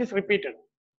 So it is repeated.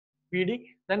 PD,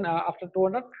 then after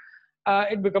 200,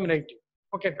 it become negative.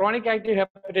 Okay, chronic active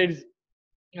hepatitis.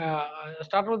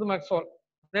 Start with the Maxwell.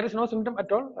 There is no symptom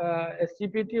at all.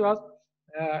 SGPT was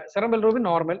serum bilirubin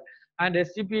normal, and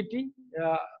SGPT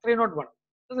 301.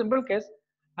 It's a simple case,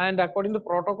 and according to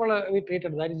protocol we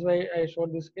treated. That is why I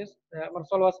showed this case.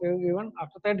 Maxwell was given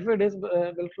after 35 days.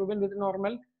 Bilirubin within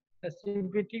normal.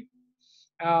 SGPT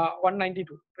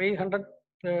 192, 300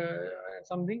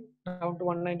 something down to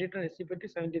 192, and SGPT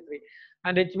 73,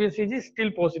 and HbSAg is still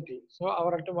positive. So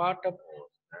our what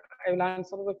I will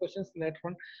answer the questions later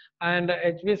on. And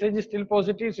HbSAg is still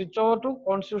positive. Switch over to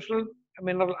constitutional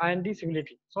mineral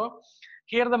anti-civility. So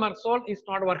here the Mersol is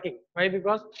not working. Why?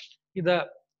 Because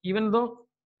even though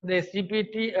the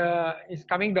SGPT is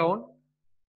coming down,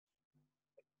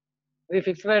 we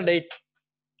fixed a date.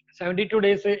 72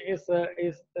 days is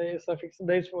a fixed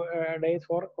days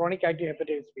for chronic active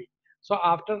hepatitis B. So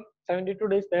after 72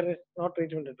 days, there is no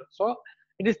treatment. So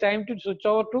it is time to switch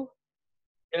over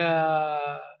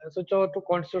to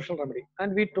constitutional remedy,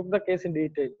 and we took the case in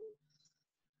detail.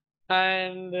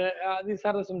 And these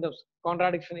are the symptoms: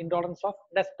 contradiction, intolerance of,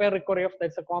 despair, recovery of.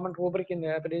 That's a common rubric in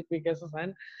hepatitis B cases,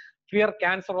 and fear,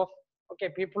 cancer of. Okay,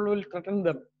 people will threaten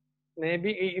them.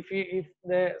 Maybe if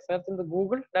they search in the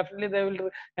Google, definitely they will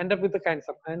end up with the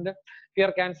cancer, and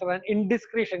fear, cancer, and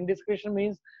indiscretion. Indiscretion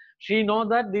means she knows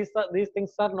that these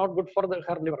things are not good for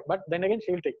her liver, but then again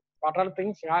she will take. What are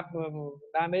things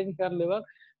damaging her liver?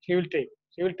 She will take.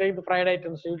 She will take the fried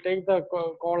items. She will take the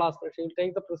colas. She will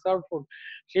take the preserved food.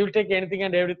 She will take anything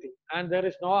and everything, and there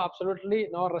is absolutely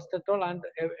no rest at all, and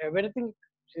everything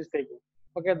she is taking.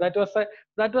 Okay, that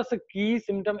was a key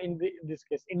symptom in this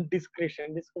case. Indiscretion.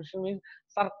 Indiscretion means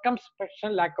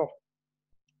circumspection, lack of.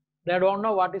 They don't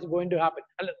know what is going to happen.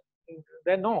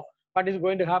 They know what is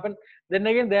going to happen. Then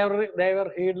again, they were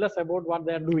heedless about what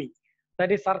they are doing.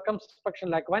 That is circumspection,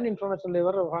 like one information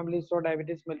liver, family, so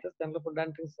diabetes, meltus, general food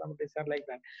and drinks, some are like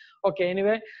that. Okay,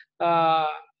 anyway,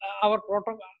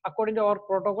 according to our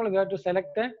protocol, we have to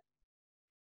select a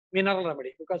mineral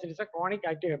remedy because it is a chronic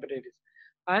active hepatitis,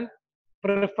 and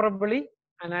preferably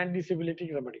an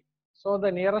anti-civility remedy. So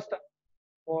the nearest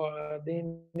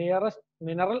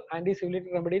mineral anti-civility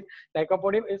remedy is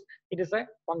lycopodium. It is a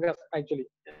fungus actually.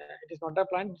 It is not a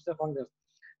plant, it is a fungus.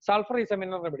 Sulfur is a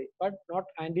mineral remedy, but not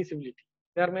anti-civility.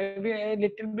 There may be a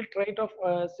little bit trait of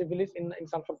syphilis in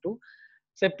sulfur too.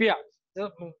 Sepia,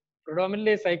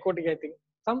 predominantly psychotic, I think.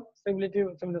 Some civility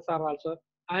symptoms are also,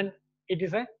 and it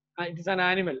is an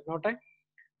animal, not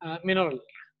a mineral.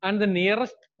 And the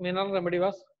nearest mineral remedy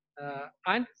was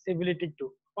and civilytic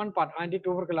too. One part,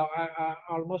 anti-tubercular,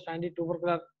 almost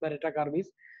anti-tubercular beta-carbies,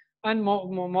 and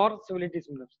more civility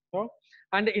symptoms. So,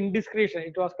 and indiscretion,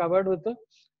 it was covered with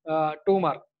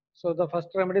tumor. So the first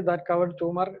remedy that covered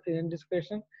tumor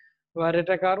indiscretion,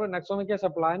 Varitacarb, Naxomic as a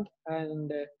plant,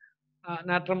 and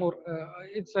Natramur,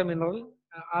 it's a mineral.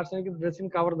 Arsenic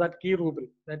doesn't cover that key rubric,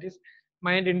 that is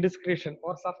mind indiscretion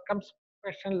or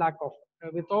circumspection lack of.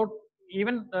 Without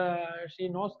even she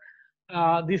knows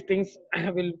these things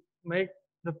will make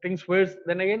the things worse.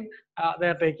 Then again, they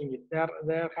are taking it.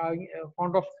 They are having a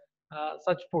fond of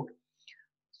such food.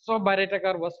 So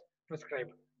Baratakar was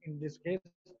prescribed in this case,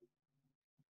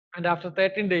 and after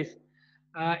 13 days,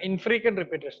 infrequent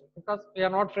repetition, because we are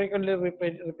not frequently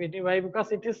repeating. Why?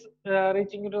 Because it is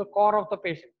reaching into the core of the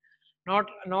patient, not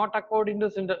according to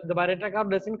symptom. The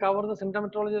Baratakar doesn't cover the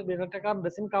symptomatology. Baratakar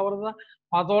doesn't cover the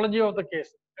pathology of the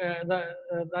case.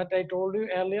 That I told you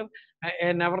earlier,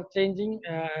 a never changing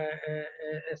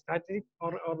static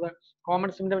or the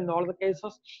common symptom in all the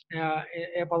cases, a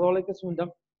pathological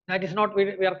symptom. That is not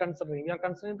we are considering. We are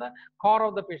considering the core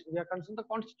of the patient. We are considering the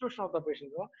constitution of the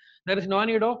patient. So there is no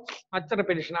need of much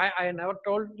repetition. I never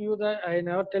told you that. I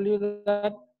never tell you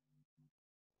that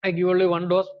I give only one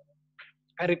dose.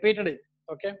 I repeated it.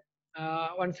 Okay,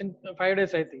 once in 5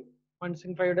 days, I think. Once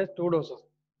in 5 days, 2 doses.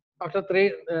 After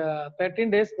 13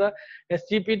 days, the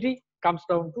SGPT comes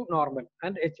down to normal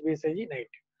and HbSAg 90.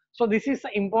 So this is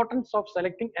the importance of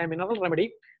selecting a mineral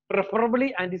remedy,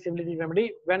 preferably anti-syphilitic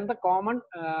remedy, when the common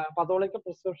pathological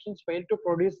prescriptions fail to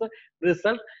produce the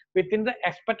result within the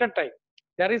expected time.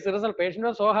 There is a result. Patient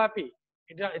was so happy.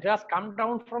 It has come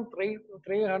down from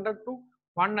 300 to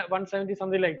 170,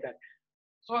 something like that.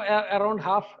 So around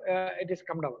half it is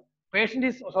come down. Patient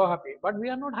is so happy, but we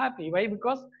are not happy. Why?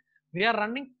 Because we are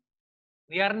running.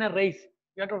 We are in a race.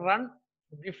 We have to run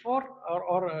before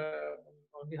or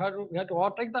we have to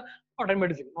overtake the modern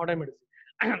medicine. Modern medicine.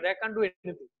 They can't do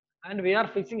anything, and we are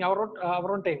fixing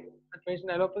our own time. At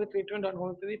patient allopathy treatment and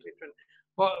homeopathy treatment.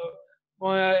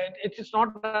 It is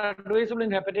not advisable in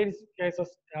hepatitis cases.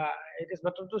 It is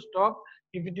better to stop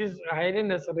if it is highly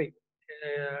necessary.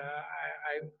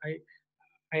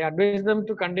 I advise them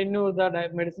to continue the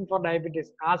medicine for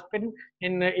diabetes. Aspirin,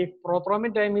 if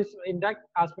prothrombin time is intact,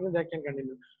 aspirin they can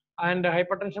continue, and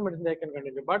hypertension medicine they can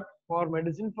continue. But for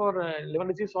medicine for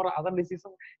liver disease or other diseases,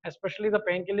 especially the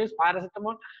painkillers,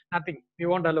 paracetamol, nothing. We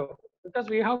won't allow, because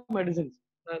we have medicines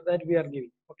that we are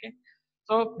giving. Okay,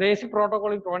 so basic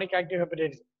protocol in chronic active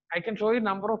hepatitis. I can show you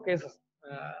number of cases.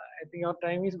 I think our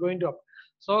time is going to up.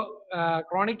 So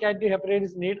chronic active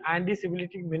hepatitis need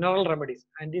anti-syphilitic mineral remedies.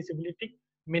 Anti-syphilitic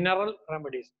mineral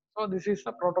remedies. So this is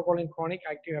the protocol in chronic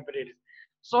active hepatitis.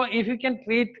 So if you can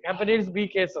treat hepatitis B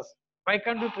cases, why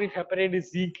can't you treat hepatitis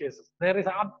C cases? There is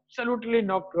absolutely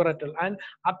no cure at all, and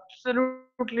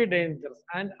absolutely dangerous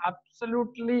and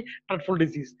absolutely dreadful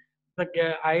disease.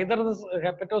 Either this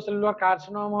hepatocellular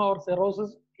carcinoma or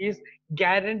cirrhosis is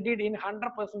guaranteed in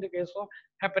 100% case of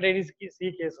hepatitis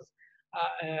C cases.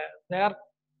 They are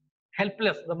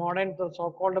helpless. The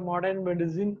so-called modern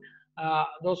medicine,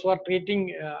 those who are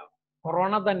treating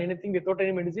corona than anything without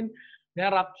any medicine, they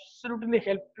are absolutely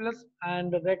helpless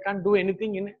and they can't do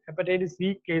anything in hepatitis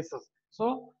C cases.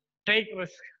 So take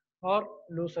risk or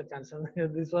lose a chance. Uh,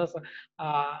 this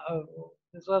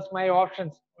was my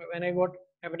options when I got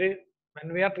hepatitis.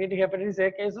 When we are treating hepatitis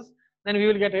A cases, then we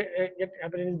will get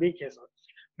hepatitis B cases.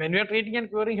 When we are treating and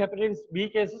curing hepatitis B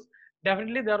cases,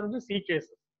 definitely there will be C cases.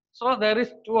 So there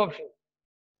is two options.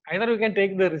 Either you can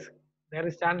take the risk. There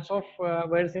is chance of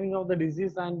worsening of the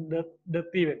disease and death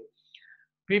even.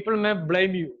 People may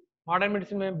blame you. Modern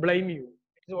medicine may blame you.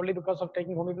 It is only because of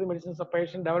taking homeopathic medicines a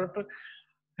patient developed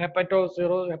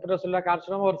hepatocellular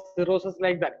carcinoma or cirrhosis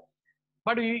like that.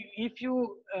 But if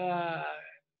you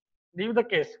leave the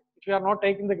case, if you are not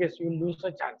taking the case, you will lose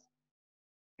a chance.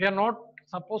 We are not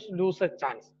supposed to lose a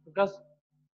chance, because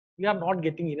we are not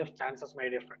getting enough chances, my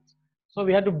dear friends. So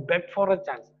we have to beg for a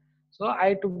chance. So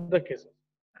I took the case.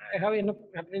 I have enough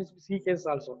hepatitis C cases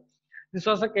also. This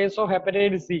was a case of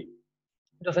hepatitis C.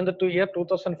 It was in the year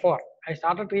 2004. I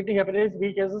started treating hepatitis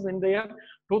B cases in the year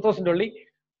 2000 only.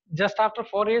 Just after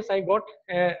 4 years, I got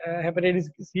a hepatitis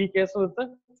C case with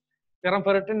the serum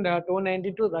ferritin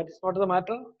 292. That is not the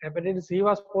matter. Hepatitis C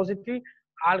was positive.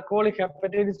 Alcoholic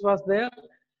hepatitis was there,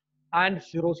 and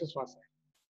cirrhosis was there.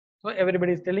 So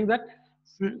everybody is telling that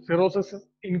cirrhosis is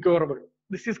incurable.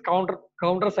 This is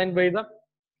countersigned by the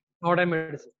modern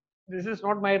medicine. This is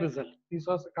not my result. This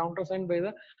was countersigned by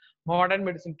the modern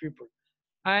medicine people,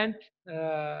 and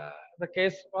the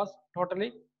case was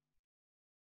totally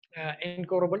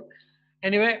incurable.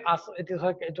 Anyway, as it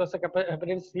was a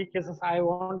hepatitis C cases, I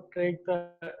won't take the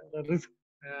risk.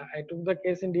 I took the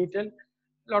case in detail.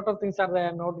 lot of things are there.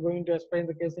 I'm not going to explain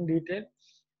the case in detail.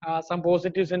 Some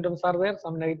positive symptoms are there,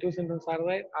 some negative symptoms are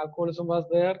there. Alcoholism was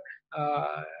there,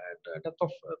 uh, death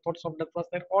of thoughts of death was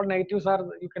there. All negatives are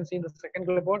you can see in the second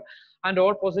clipboard, and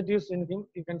all positives in him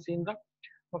you can see in the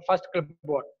first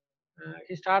clipboard.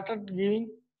 He started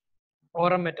giving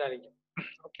aurum metallicum.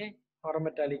 Okay, aurum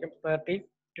metallicum 30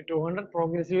 to 200,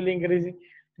 progressively increasing.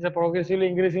 It's a progressively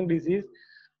increasing disease,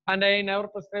 and I never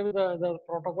prescribed the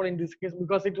protocol in this case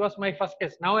because it was my first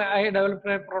case. Now I developed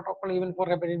a protocol even for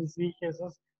hepatitis B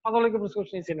cases. Pathological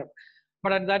prescription is enough,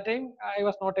 but at that time I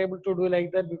was not able to do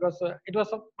like that because it was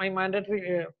my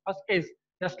mandatory first case.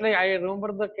 Just like I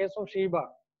remember the case of Sheba,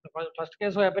 the first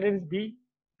case of hepatitis B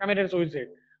committed suicide.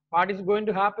 What is going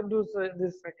to happen to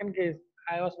this second case?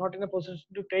 I was not in a position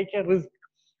to take a risk.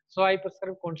 So I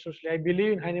prescribe consciously. I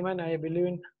believe in Hahnemann, I believe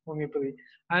in homeopathy.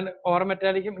 And aurum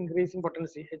metallicum increasing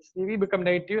potency. HCV become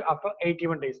negative after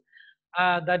 81 days.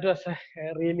 That was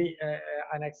really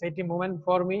an exciting moment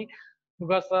for me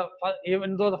because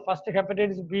even though the first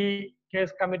hepatitis B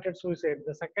case committed suicide,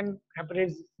 the second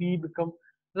hepatitis C become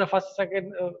the first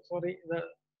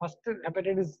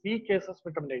hepatitis C cases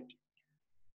become negative.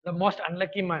 The most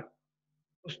unlucky man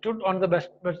who stood on the bus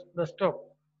stop,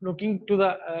 looking to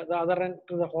the other end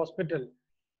to the hospital,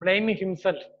 blaming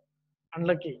himself,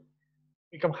 unlucky,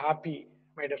 become happy,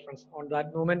 my dear friends. On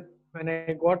that moment, when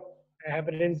I got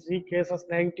hepatitis C cases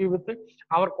negative with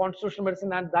our constitutional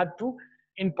medicine, and that too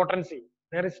in potency.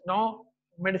 There is no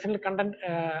medicinal content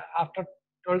after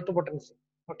 12th potency.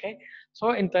 Okay,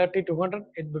 so in 30 to 100,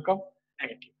 it become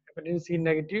negative. Hepatitis C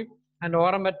negative, and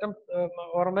aurum at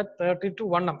 30 to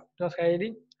 1M. It was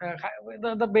highly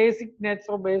the basic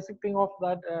nature, basic thing of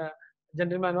that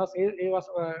gentleman was he was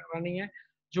running a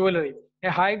jewelry,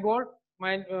 a high goal,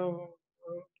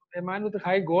 a man with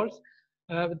high goals,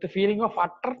 with the feeling of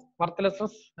utter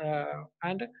worthlessness,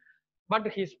 and but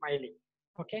he's smiling.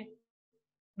 Okay,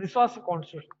 this was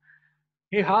constitution.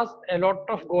 He has a lot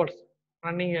of goals,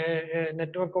 running a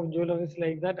network of jewelries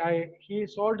like that. He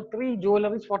sold 3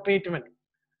 jewelries for treatment,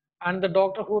 and the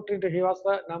doctor who treated, he was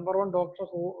the number one doctor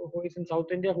who is in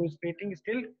South India, who is treating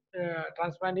still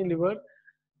transplanting liver.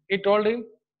 He told him,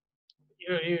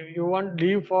 you won't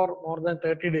live for more than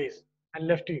 30 days, and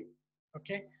left him.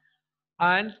 Okay,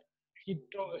 and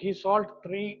he sold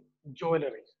 3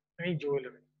 jewelries,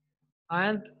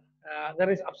 and there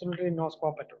is absolutely no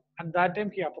scope at all. At that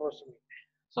time, he approached me.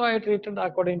 So I treated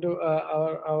according to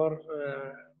our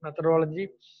methodology,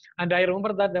 and I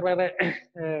remember that there were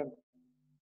a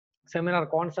seminar,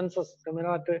 consensus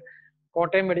seminar at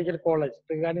Kottayam Medical College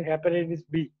regarding hepatitis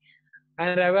B.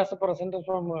 And I was a presenter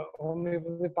from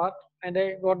homeopathy part, and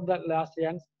I got the last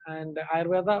chance. And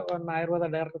one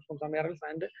Ayurveda director from somewhere else,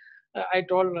 and I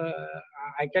told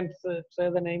I can say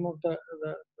the name of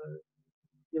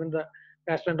even the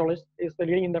gastroenterologist is the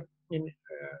leading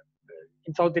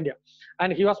in South India,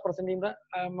 and he was presenting the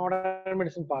modern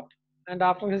medicine part. And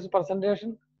after his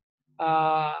presentation,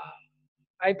 uh,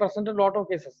 I presented a lot of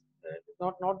cases,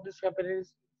 not this hepatitis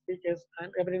B case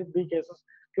and hepatitis B cases,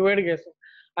 cured cases.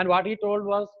 And what he told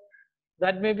was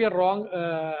that may be a wrong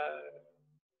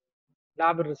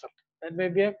lab result. That may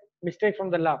be a mistake from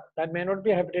the lab. That may not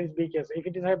be a hepatitis B case. If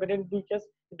it is a hepatitis B case,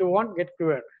 it won't get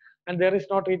cured, and there is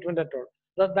no treatment at all.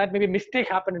 That may be a mistake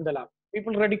happened in the lab.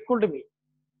 People ridiculed me,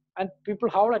 and people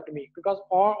howl at me because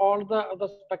all the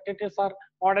spectators are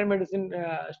modern medicine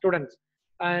students,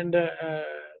 and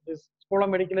this school of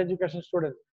medical education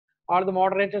students. All the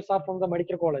moderators are from the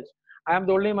medical college. I am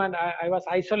the only man. I was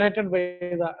isolated by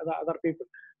the other people.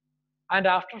 And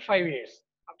after 5 years,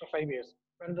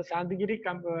 when the Sandhigiri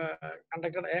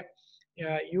conducted a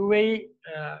UAE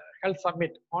health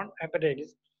summit on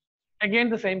hepatitis, again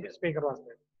the same speaker was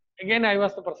there. Again, I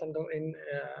was the presenter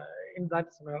in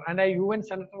that seminar, and a UN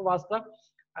senator was the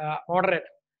moderator.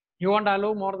 You won't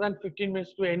allow more than 15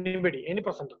 minutes to anybody, any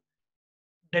presenter.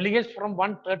 Delegates from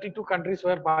 132 countries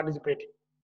were participating.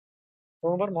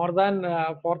 Remember, more than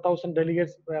 4,000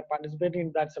 delegates were participating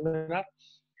in that seminar,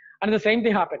 and the same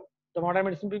thing happened. The modern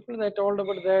medicine people, they told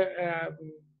about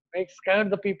they scared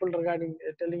the people regarding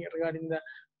telling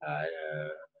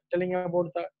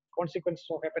about the consequences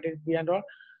of hepatitis B and all.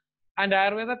 And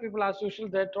Ayurveda people, as usual,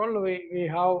 they told we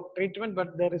have treatment,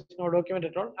 but there is no document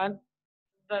at all. And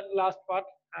the last part,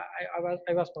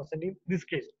 I was presenting this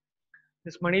case.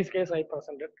 This Mani's case I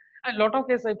presented. A lot of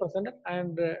cases I presented,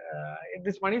 and in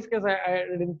this Mani's case I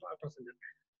didn't present it.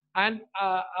 And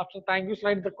after thank you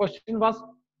slide, the question was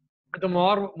the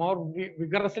more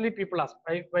vigorously people ask.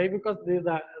 Why? Because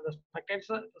the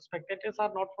spectators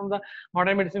are not from the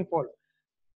modern medicine fold.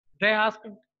 They asked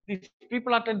These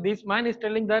people attend. This man is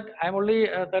telling that I'm only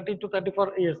 30 to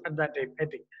 34 years at that time, I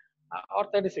think, or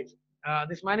 36.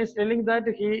 This man is telling that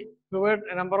he covered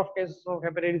a number of cases of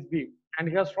hepatitis B, and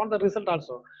he has found the result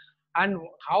also. And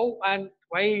how and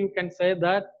why you can say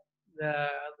that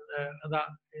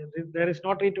there is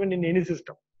no treatment in any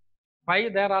system? Why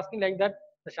they are asking like that?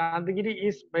 The Shantigiri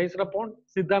is based upon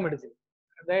Siddha medicine.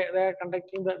 They are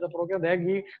conducting the program.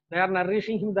 They are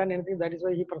nourishing him than anything. That is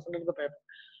why he presented the paper.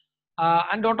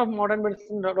 And lot of modern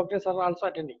medicine doctors are also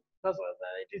attending. Because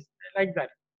it is like that.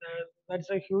 That's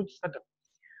a huge setup.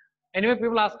 Anyway,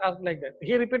 people ask like that.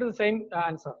 He repeated the same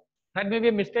answer. That maybe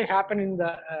a mistake happened in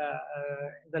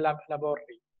the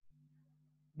laboratory.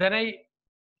 Then I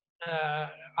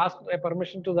asked a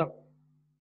permission to the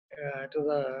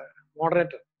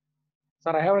moderator.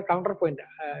 Sir, I have a counterpoint.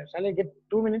 Shall I get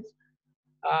 2 minutes?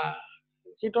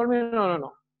 He told me,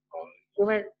 no. You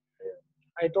may.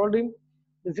 I told him,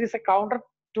 this is a counter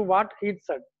to what he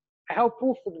said. I have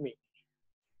proof with me.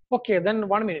 Okay, then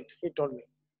 1 minute, he told me.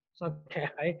 So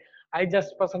okay, I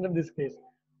just presented this case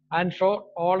and showed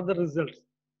all the results.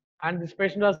 And this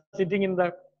patient was sitting in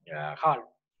the hall.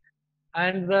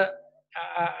 And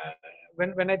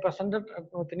when I presented,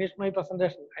 finished my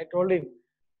presentation, I told him,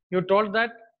 you told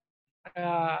that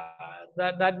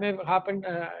that may happen,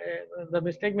 the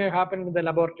mistake may happen in the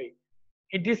laboratory.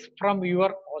 It is from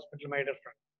your hospital, my dear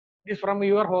friend. It is from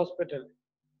your hospital.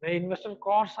 They invested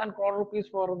crores and crore rupees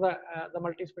for the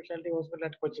multi-specialty hospital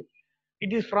at Kochi.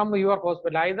 It is from your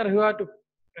hospital. Either you have to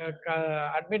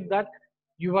admit that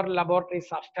your laboratory is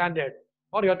substandard,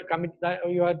 or you have to commit that, or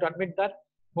you have to admit that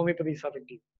homeopathy is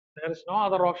effective. There is no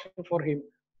other option for him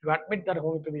to admit that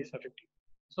homeopathy is effective.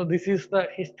 So this is the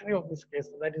history of this case.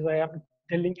 That is why I am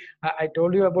telling. I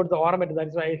told you about the ornament. That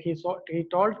is why he sold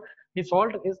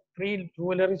his 3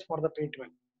 jewelries for the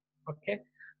treatment. Okay,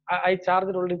 I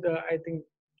charged only I think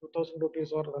 2,000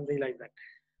 rupees or something like that.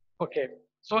 Okay,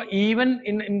 so even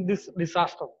in this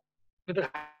disaster, with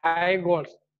high goals,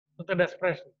 with the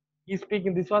desperation, he's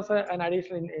speaking. This was an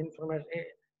additional information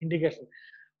indication.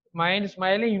 Mind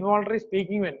smiling, involuntary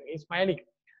speaking when he's smiling.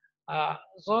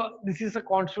 So this is a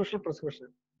constitutional prescription.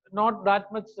 Not that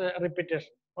much repetition.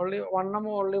 Only one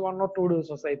or two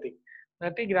doses, I think.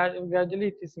 That gradually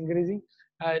it is increasing.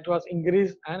 It was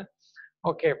increased and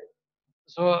okay.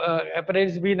 So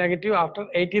hepatitis B negative after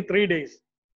 83 days.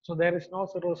 So there is no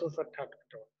cirrhosis at heart.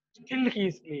 Still he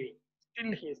is living.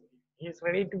 Still he is living. He is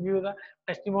ready to give the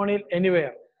testimonial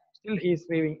anywhere. Still he is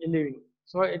living.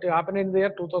 So it happened in the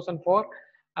year 2004,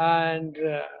 and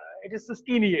it is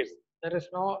 16 years. There is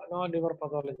no liver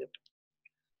pathology.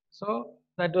 So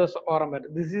that was Oramed.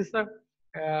 This is the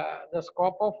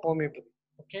scope of homeopathy.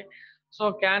 Okay.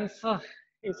 So cancer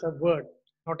is a word,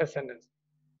 not a sentence.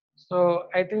 So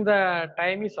I think the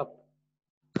time is up.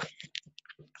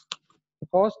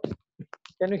 Host,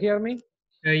 can you hear me?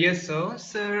 Yes, sir.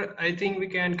 Sir, I think we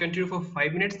can continue for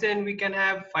 5 minutes. Then we can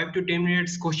have 5 to 10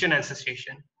 minutes question answer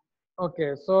session.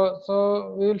 Okay.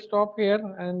 So we will stop here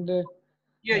and.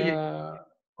 Yeah.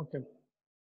 Okay.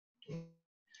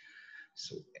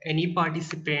 So any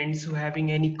participants who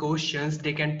having any questions,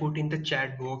 they can put in the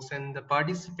chat box, and the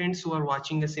participants who are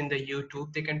watching us in the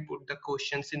YouTube, they can put the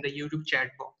questions in the YouTube chat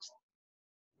box.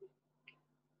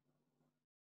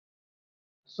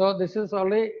 So this is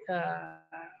only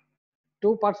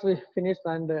 2 parts we finished,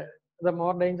 and the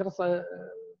more dangerous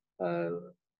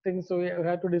things we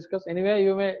have to discuss. Anyway,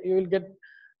 you will get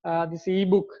this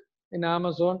ebook in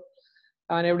Amazon,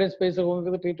 an evidence-based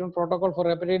homeopathy treatment protocol for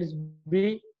hepatitis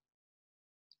B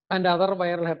and other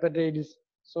viral hepatitis.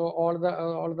 So all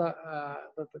the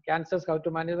cancers, how to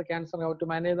manage the cancer, how to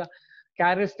manage the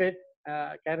carrier state.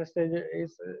 Carrier stage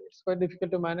is it's quite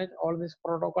difficult to manage. All these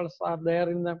protocols are there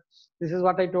in the. This is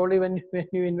what I told you when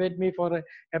you invite me for a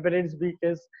hepatitis B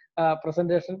case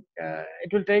presentation.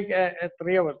 It will take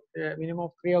 3 hours, minimum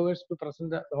of 3 hours to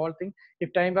present the whole thing.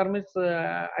 If time permits,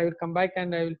 I will come back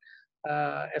and I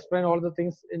will explain all the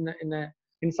things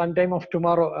in some time of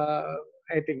tomorrow.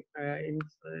 I think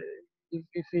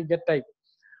if we get time.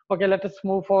 Okay, let us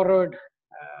move forward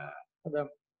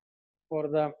for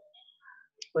the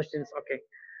questions. Okay,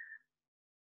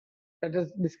 let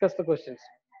us discuss the questions.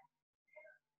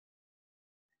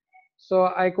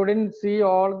 So I couldn't see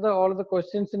all the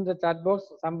questions in the chat box.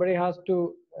 Somebody has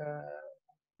to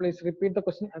please repeat the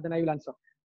question and then I will answer.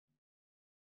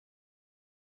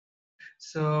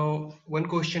 So one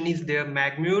question is there,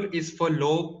 Magmure is for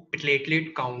low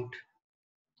platelet count.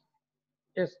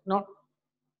 Yes, not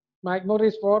Magmore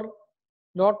is for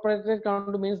low platelet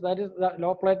count, means that is the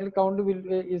low platelet count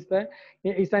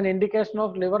is an indication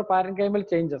of liver parenchymal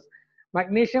changes.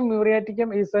 Magnesium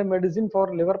muriaticum is a medicine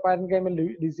for liver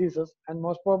parenchymal diseases, and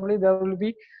most probably there will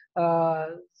be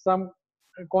some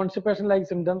constipation-like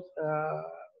symptoms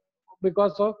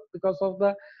because of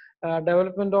the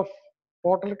development of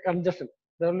portal congestion.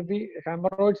 There will be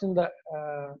hemorrhoids in the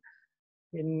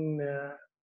in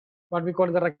what we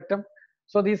call the rectum.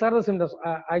 So these are the symptoms.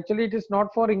 Actually, it is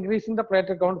not for increasing the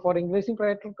platelet count. For increasing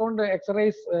platelet count, the X-ray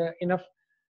is enough,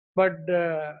 but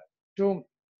to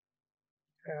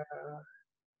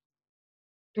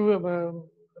uh,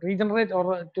 regenerate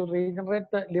or to regenerate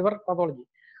the liver pathology.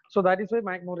 So that is why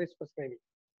McMurray is prescribing,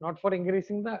 not for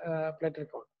increasing the platelet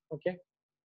count. Okay.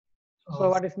 So Uh,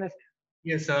 what is next?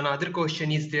 yes, sir. Another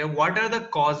question is there. What are the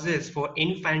causes for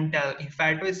infantile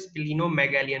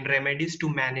hepatosplenomegaly and remedies to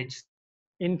manage?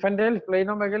 Infantile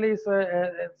splenomegaly is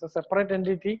it's a separate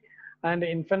entity, and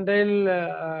infantile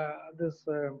this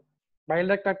bile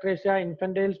duct atresia,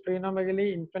 infantile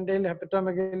splenomegaly, infantile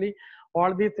hepatomegaly,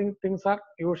 all these things are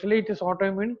usually it is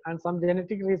autoimmune, and some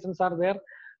genetic reasons are there.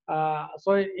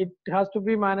 So it has to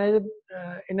be managed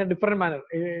in a different manner.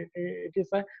 It is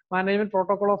a management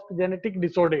protocol of genetic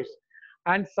disorders,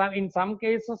 and in some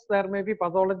cases there may be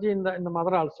pathology in the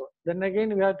mother also. Then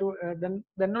again we have to then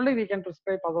only we can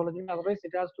prescribe pathology. Otherwise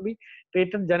it has to be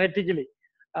treated genetically.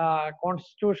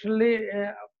 Constitutionally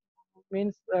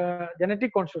means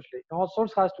genetic constitutionally. No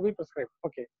source has to be prescribed.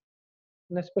 Okay.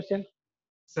 Next question.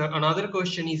 So another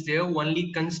question is there.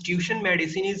 Only constitution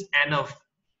medicine is enough,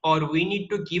 or we need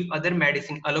to give other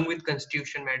medicine along with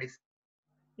constitution medicine?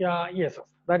 Yeah, yes,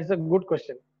 that is a good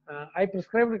question. I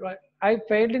prescribed, I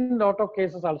failed in a lot of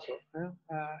cases also.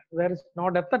 There is no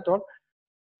depth at all.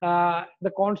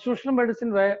 The constitutional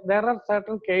medicine, where there are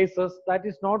certain cases that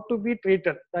is not to be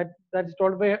treated, that is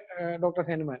told by Dr.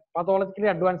 Henneman, pathologically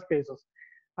advanced cases,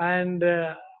 and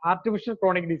artificial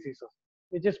chronic diseases,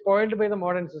 which is spoiled by the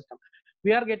modern system.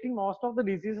 We are getting most of the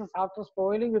diseases after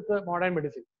spoiling with the modern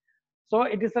medicine. So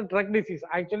it is a drug disease.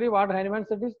 Actually, what Hahnemann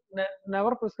said is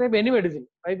never prescribe any medicine,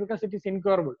 right? Because it is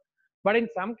incurable. But in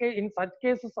some case, in such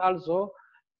cases also,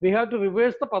 we have to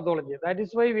reverse the pathology. That is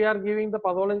why we are giving the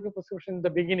pathological prescription in the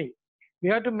beginning. We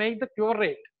have to make the cure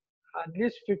rate at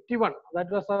least 51. That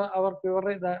was our cure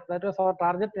rate. That was our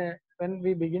target when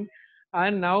we begin.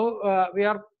 And now we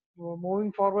are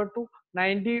moving forward to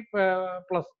 90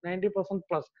 plus, 90%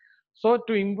 plus. So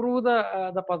to improve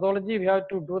the pathology, we have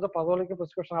to do the pathological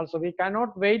prescription also. We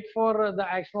cannot wait for the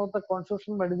action of the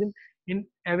constitutional medicine in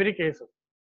every case.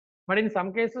 But in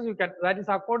some cases, you can. That is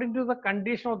according to the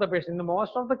condition of the patient. In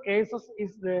most of the cases,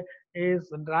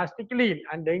 is drastically ill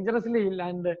and dangerously ill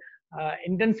and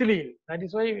intensely ill. That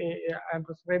is why I am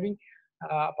prescribing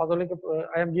pathological.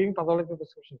 I am giving pathological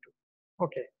prescription too.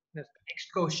 Okay. Next.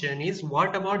 Next question is,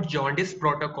 what about jaundice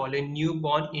protocol in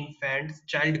newborn infants,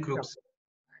 child Yeah. groups?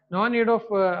 No need of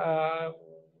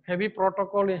heavy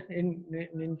protocol in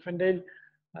infantile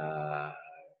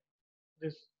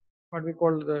this what we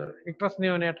call the ictus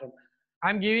neonatum.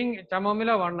 I'm giving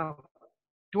chamomilla 1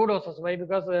 2 doses. Why?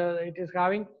 Because it is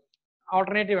having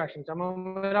alternative action.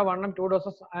 Chamomilla 1 2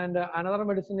 doses, and another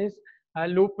medicine is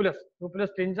lupulus. Lupulus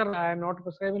tincture. I am not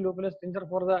prescribing lupulus tincture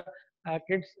for the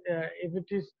kids if it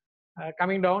is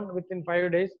coming down within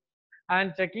 5 days.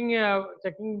 And checking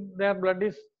their blood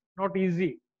is not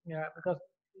easy, yeah, because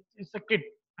it's a kid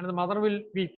and the mother will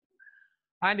weep.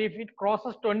 And if it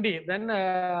crosses 20, then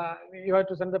you have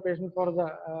to send the patient for the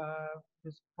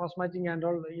this cross matching and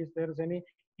all if there is any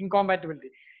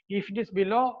incompatibility. If it is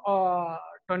below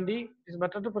 20, it's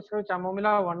better to prescribe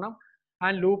chamomilla 1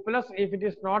 and lupulus if it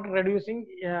is not reducing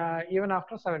even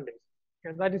after 7 days.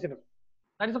 Okay, that is enough.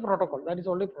 That is a protocol. That is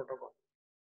only protocol.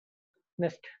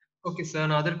 Next. Okay, so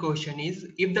another question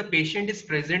is, if the patient is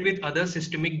present with other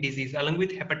systemic disease along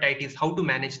with hepatitis, how to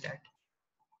manage that?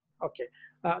 Okay,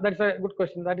 that's a good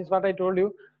question. That is what I told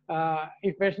you.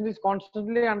 If patient is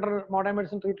constantly under modern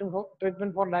medicine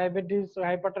treatment for diabetes,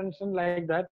 hypertension like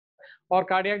that, or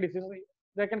cardiac disease,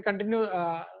 they can continue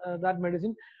that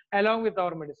medicine along with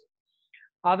our medicine.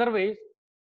 Otherwise,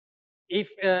 if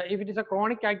it is a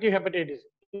chronic active hepatitis,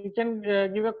 you can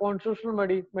give a constitutional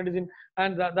medicine,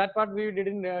 and that part we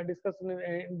didn't discuss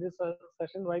in this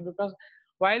session. Why? Because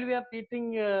while we are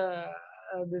treating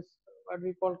this what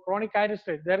we call chronic iris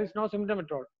state, there is no symptom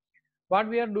at all. What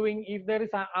we are doing, if there is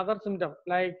other symptom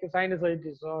like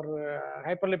sinusitis or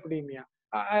hyperlipidemia,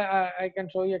 I can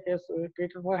show you a case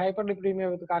treated for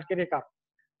hyperlipidemia with calcarea carb,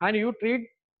 and you treat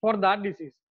for that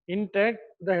disease. In turn,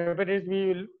 the hepatitis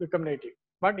B will become native.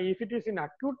 But if it is in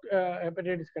acute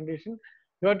hepatitis condition,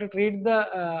 you have to treat the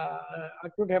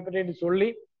acute hepatitis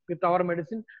only with our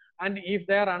medicine. And if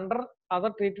they are under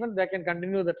other treatment, they can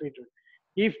continue the treatment.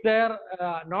 If they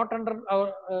are not under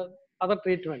our other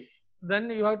treatment, then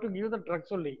you have to give the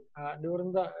drugs only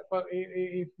during the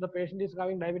if the patient is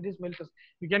having diabetes mellitus,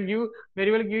 you can give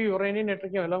very well give uranium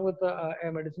natrium along with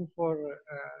a medicine for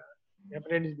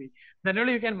hepatitis B. Then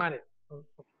only you can manage.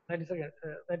 That is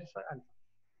that is the answer.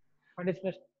 What is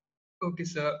next? Okay,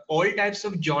 sir. All types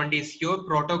of jaundice, your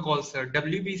protocol, sir.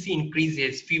 WBC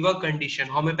increases, fever condition,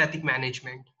 homeopathic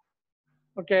management.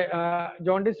 Okay,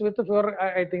 jaundice with fever.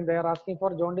 I think they are asking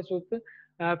for jaundice with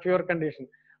fever condition.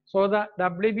 So the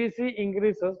WBC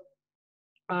increases.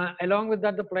 Along with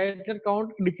that, the platelet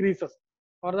count decreases,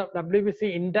 or the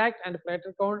WBC intact and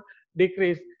platelet count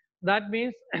decrease. That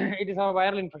means it is a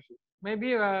viral infection.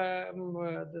 Maybe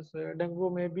this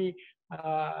dengue, maybe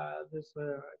this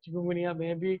chikungunya,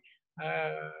 maybe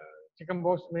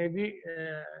chickenpox, maybe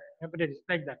hepatitis,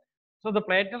 like that. So the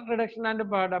platelet reduction and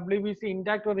WBC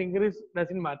intact or increase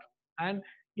doesn't matter. And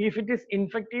if it is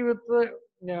infective with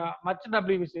much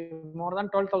WBC, more than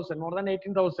 12,000, more than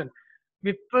 18,000,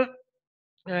 with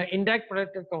intact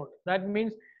platelet count, that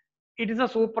means it is a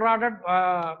superadded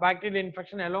bacterial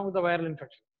infection along with the viral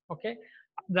infection. Okay,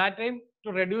 that time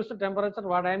to reduce the temperature,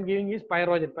 what I am giving is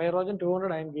pyrogen. Pyrogen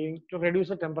 200 I am giving to reduce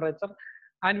the temperature,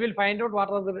 and we'll find out what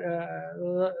are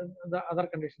the other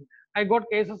conditions. I got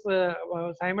cases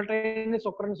simultaneous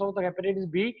occurrence of the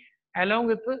hepatitis B along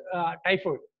with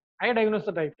typhoid. I diagnosed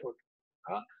the typhoid.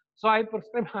 Uh, so I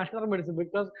prescribe another medicine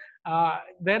because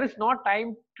there is no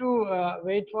time to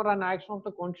wait for an action of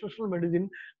the constitutional medicine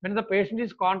when the patient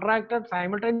is contracted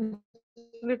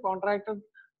simultaneously contracted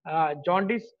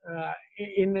jaundice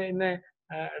in a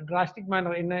drastic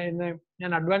manner, in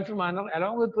an advanced manner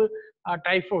along with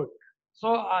typhoid.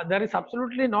 So there is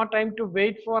absolutely no time to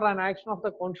wait for an action of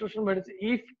the constitutional medicine.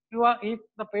 If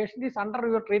the patient is under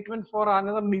your treatment for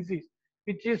another disease,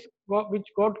 which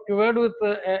got cured with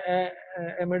a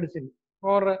medicine.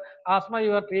 For asthma,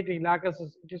 you are treating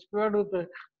lachesis. It is cured with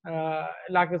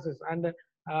lachesis, and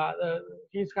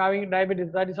he is having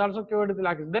diabetes. That is also cured with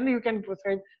lachesis. Then you can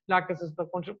prescribe lachesis,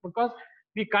 because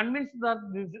we convinced that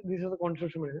this is the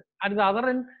constitutional medicine. At the other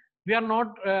end, we are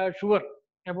not sure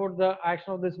about the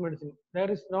action of this medicine. There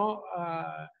is no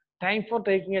time for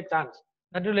taking a chance.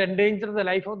 That will endanger the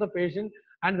life of the patient,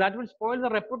 and that will spoil the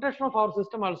reputation of our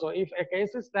system also. If a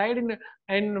case is died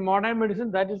in modern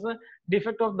medicine, that is a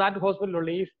defect of that hospital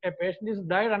only. If a patient is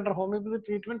died under homeopathy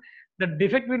treatment, the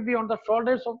defect will be on the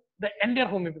shoulders of the entire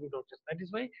homeopathy doctors. That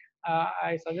is why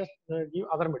I suggest give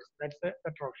other medicine. That's the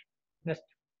better option. Next.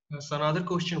 So another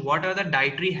question, what are the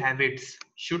dietary habits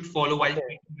should follow while Okay.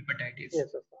 treating hepatitis? Yes,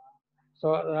 yes.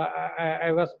 So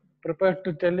I was prepared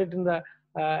to tell it in the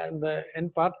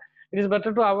end part. It is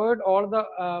better to avoid all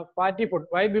the fatty food.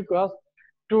 Why? Because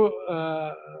to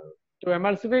uh, to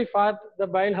emulsify fat, the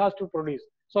bile has to produce.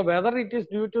 So whether it is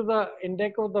due to the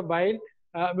intake of the bile,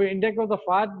 intake of the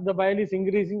fat, the bile is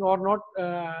increasing or not,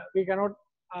 we cannot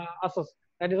assess.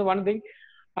 That is one thing,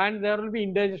 and there will be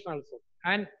indigestion also.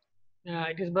 And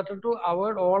it is better to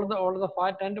avoid all the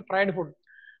fat and fried food.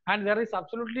 And there is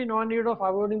absolutely no need of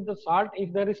avoiding the salt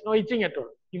if there is no itching at all.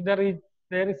 If there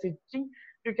is itching,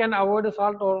 you can avoid the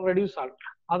salt or reduce salt.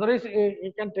 Otherwise,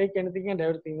 you can take anything and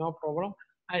everything, no problem.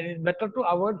 And it's better to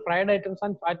avoid fried items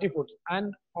and fatty foods.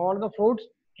 And all the fruits,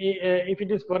 if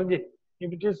it is virgin,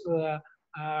 if it is uh,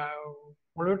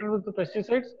 polluted with the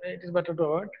pesticides, it is better to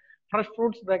avoid. Fresh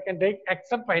fruits they can take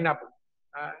except pineapple.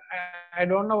 I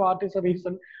don't know what is the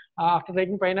reason. After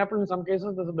taking pineapple, in some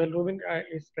cases, the bilirubin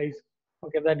is raised.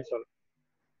 Okay, that is all.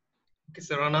 Okay,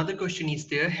 sir. Another question is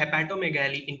there,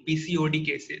 hepatomegaly in PCOD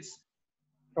cases.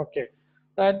 Okay,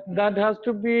 that has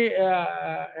to be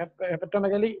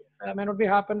hepatomegaly may not be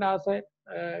happen as a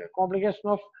complication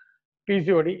of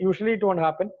PCOD. Usually, it won't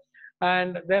happen,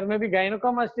 and there may be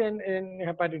gynecomastia in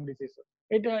hepatic disease.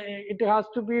 It has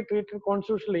to be treated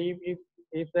constitutionally.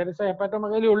 If there is a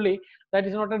hepatomegaly only, that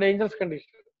is not a dangerous condition.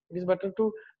 It is better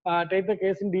to take the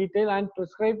case in detail and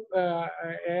prescribe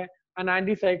an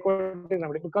antipsychotic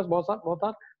remedy, because both are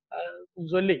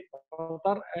zwelling, both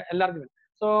are enlargement.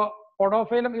 So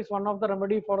podophyllum is one of the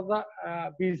remedy for the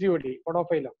PCOD.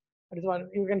 Podophyllum. That is one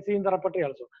you can see in the repertory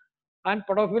also. And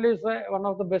podophyllum is one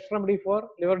of the best remedy for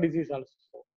liver disease also.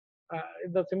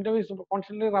 The symptom is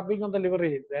constantly rubbing on the liver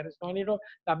region. There is no need of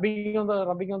rubbing on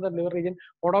the liver region.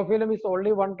 Podophyllum is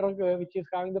only one drug which is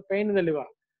having the pain in the liver.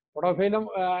 Podophyllum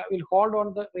will hold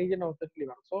on the region of the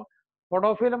liver. So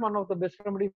podophyllum one of the best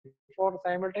remedy for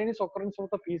simultaneous occurrence of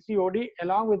the PCOD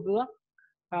along with the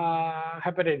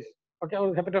hepatitis. Okay,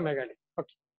 or hepatomegaly.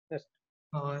 Okay, yes.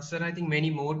 Sir, I think many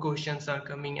more questions are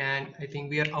coming and I think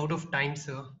we are out of time,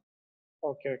 sir.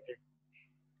 Okay, okay.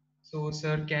 So,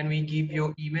 sir, can we give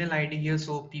your email ID here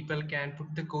so people can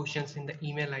put the questions in the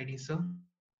email ID, sir?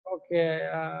 Okay.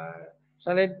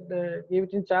 Shall I give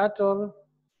it in chat or?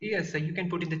 Yes, you can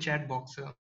put in the chat box,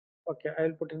 sir. Okay, I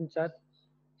will put it in chat.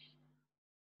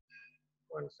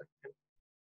 1 second.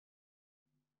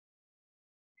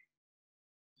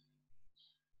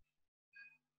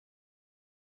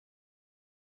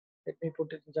 Let me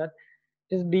put it in chat.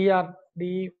 It is DR,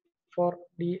 D for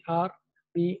DR,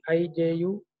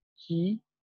 BIJUGNAIR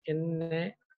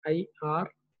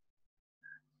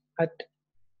at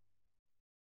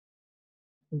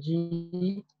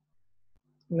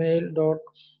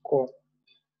gmail.com.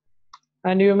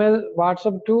 And you may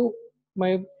WhatsApp to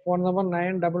my phone number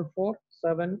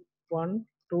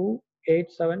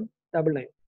 9447128799.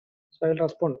 So I will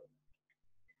respond.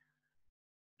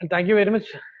 And thank you very much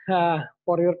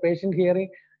for your patient hearing.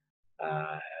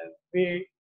 We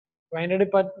winded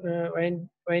it,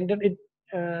 winded it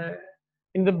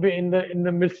in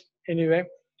the midst anyway.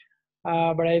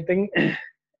 But I think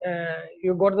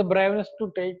you got the braveness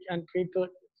to take and treat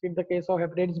the case of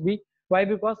hepatitis B. Why?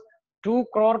 Because 2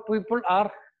 crore people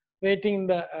are waiting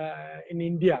in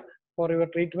India for your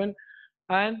treatment,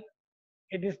 and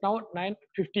it is now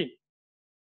 9:15.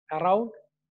 Around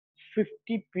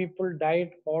 50 people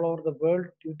died all over the world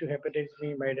due to hepatitis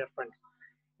B, my dear friends.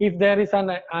 If there is an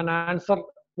answer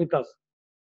with us,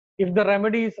 if the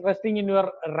remedy is resting in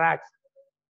your racks,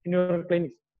 in your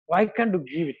clinics, why can't you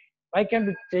give it? Why can't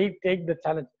you take the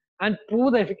challenge and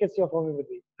prove the efficacy of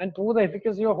homeopathy? And prove the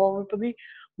efficacy of homeopathy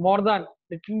little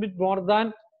bit more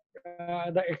than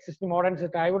the existing modern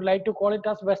system. I would like to call it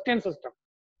as Western system.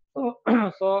 So,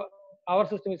 so our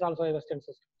system is also a Western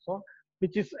system. So,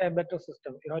 which is a better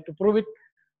system? You have to prove it.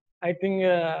 I think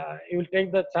you will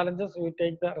take the challenges, you will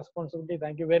take the responsibility.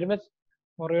 Thank you very much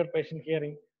for your patient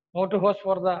hearing. Now to host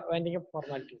for the winding up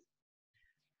formalities.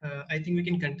 I think we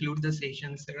can conclude the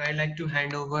session, sir. I'd like to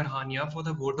hand over Hania for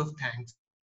the vote of thanks.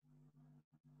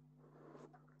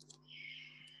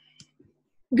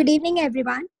 Good evening,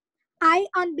 everyone. I,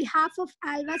 on behalf of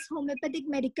Alva's Homeopathic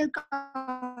Medical College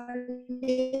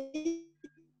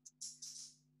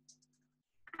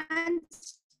and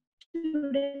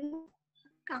Student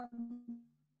Council,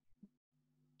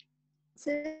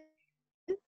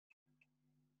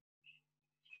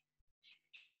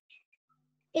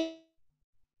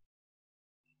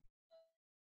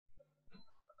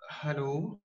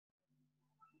 Hello.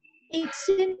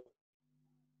 extend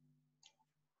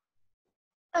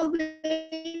a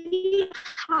very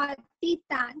hearty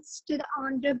thanks to the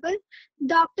Honorable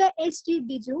Dr. S.G.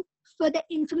 Biju for the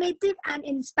informative and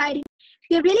inspiring.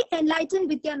 We are really enlightened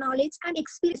with your knowledge and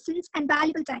experiences and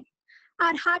valuable time.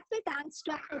 Our heartfelt thanks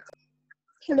to our...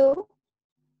 Hello?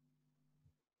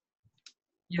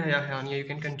 Yeah, Hania, you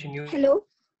can continue. Hello?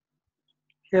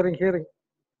 Hearing.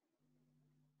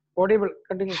 Audible,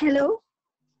 continue. Hello?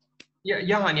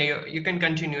 Yeah, Hania, you can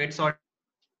continue. It's all.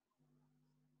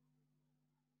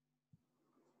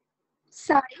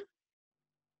 Sorry.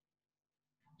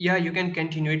 Yeah, you can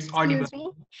continue. It's audible. Excuse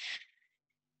me.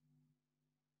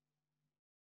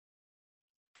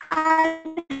 Our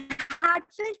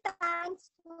heartfelt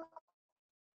thanks to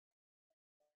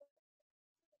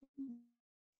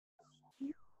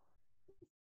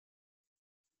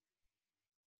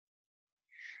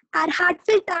our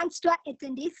heartfelt thanks to our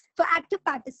attendees for active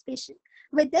participation.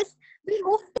 With this, we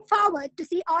move forward to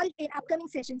see all in upcoming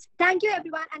sessions. Thank you,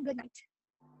 everyone, and good night.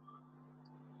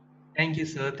 Thank you,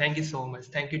 sir. Thank you so much.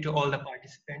 Thank you to all the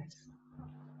participants.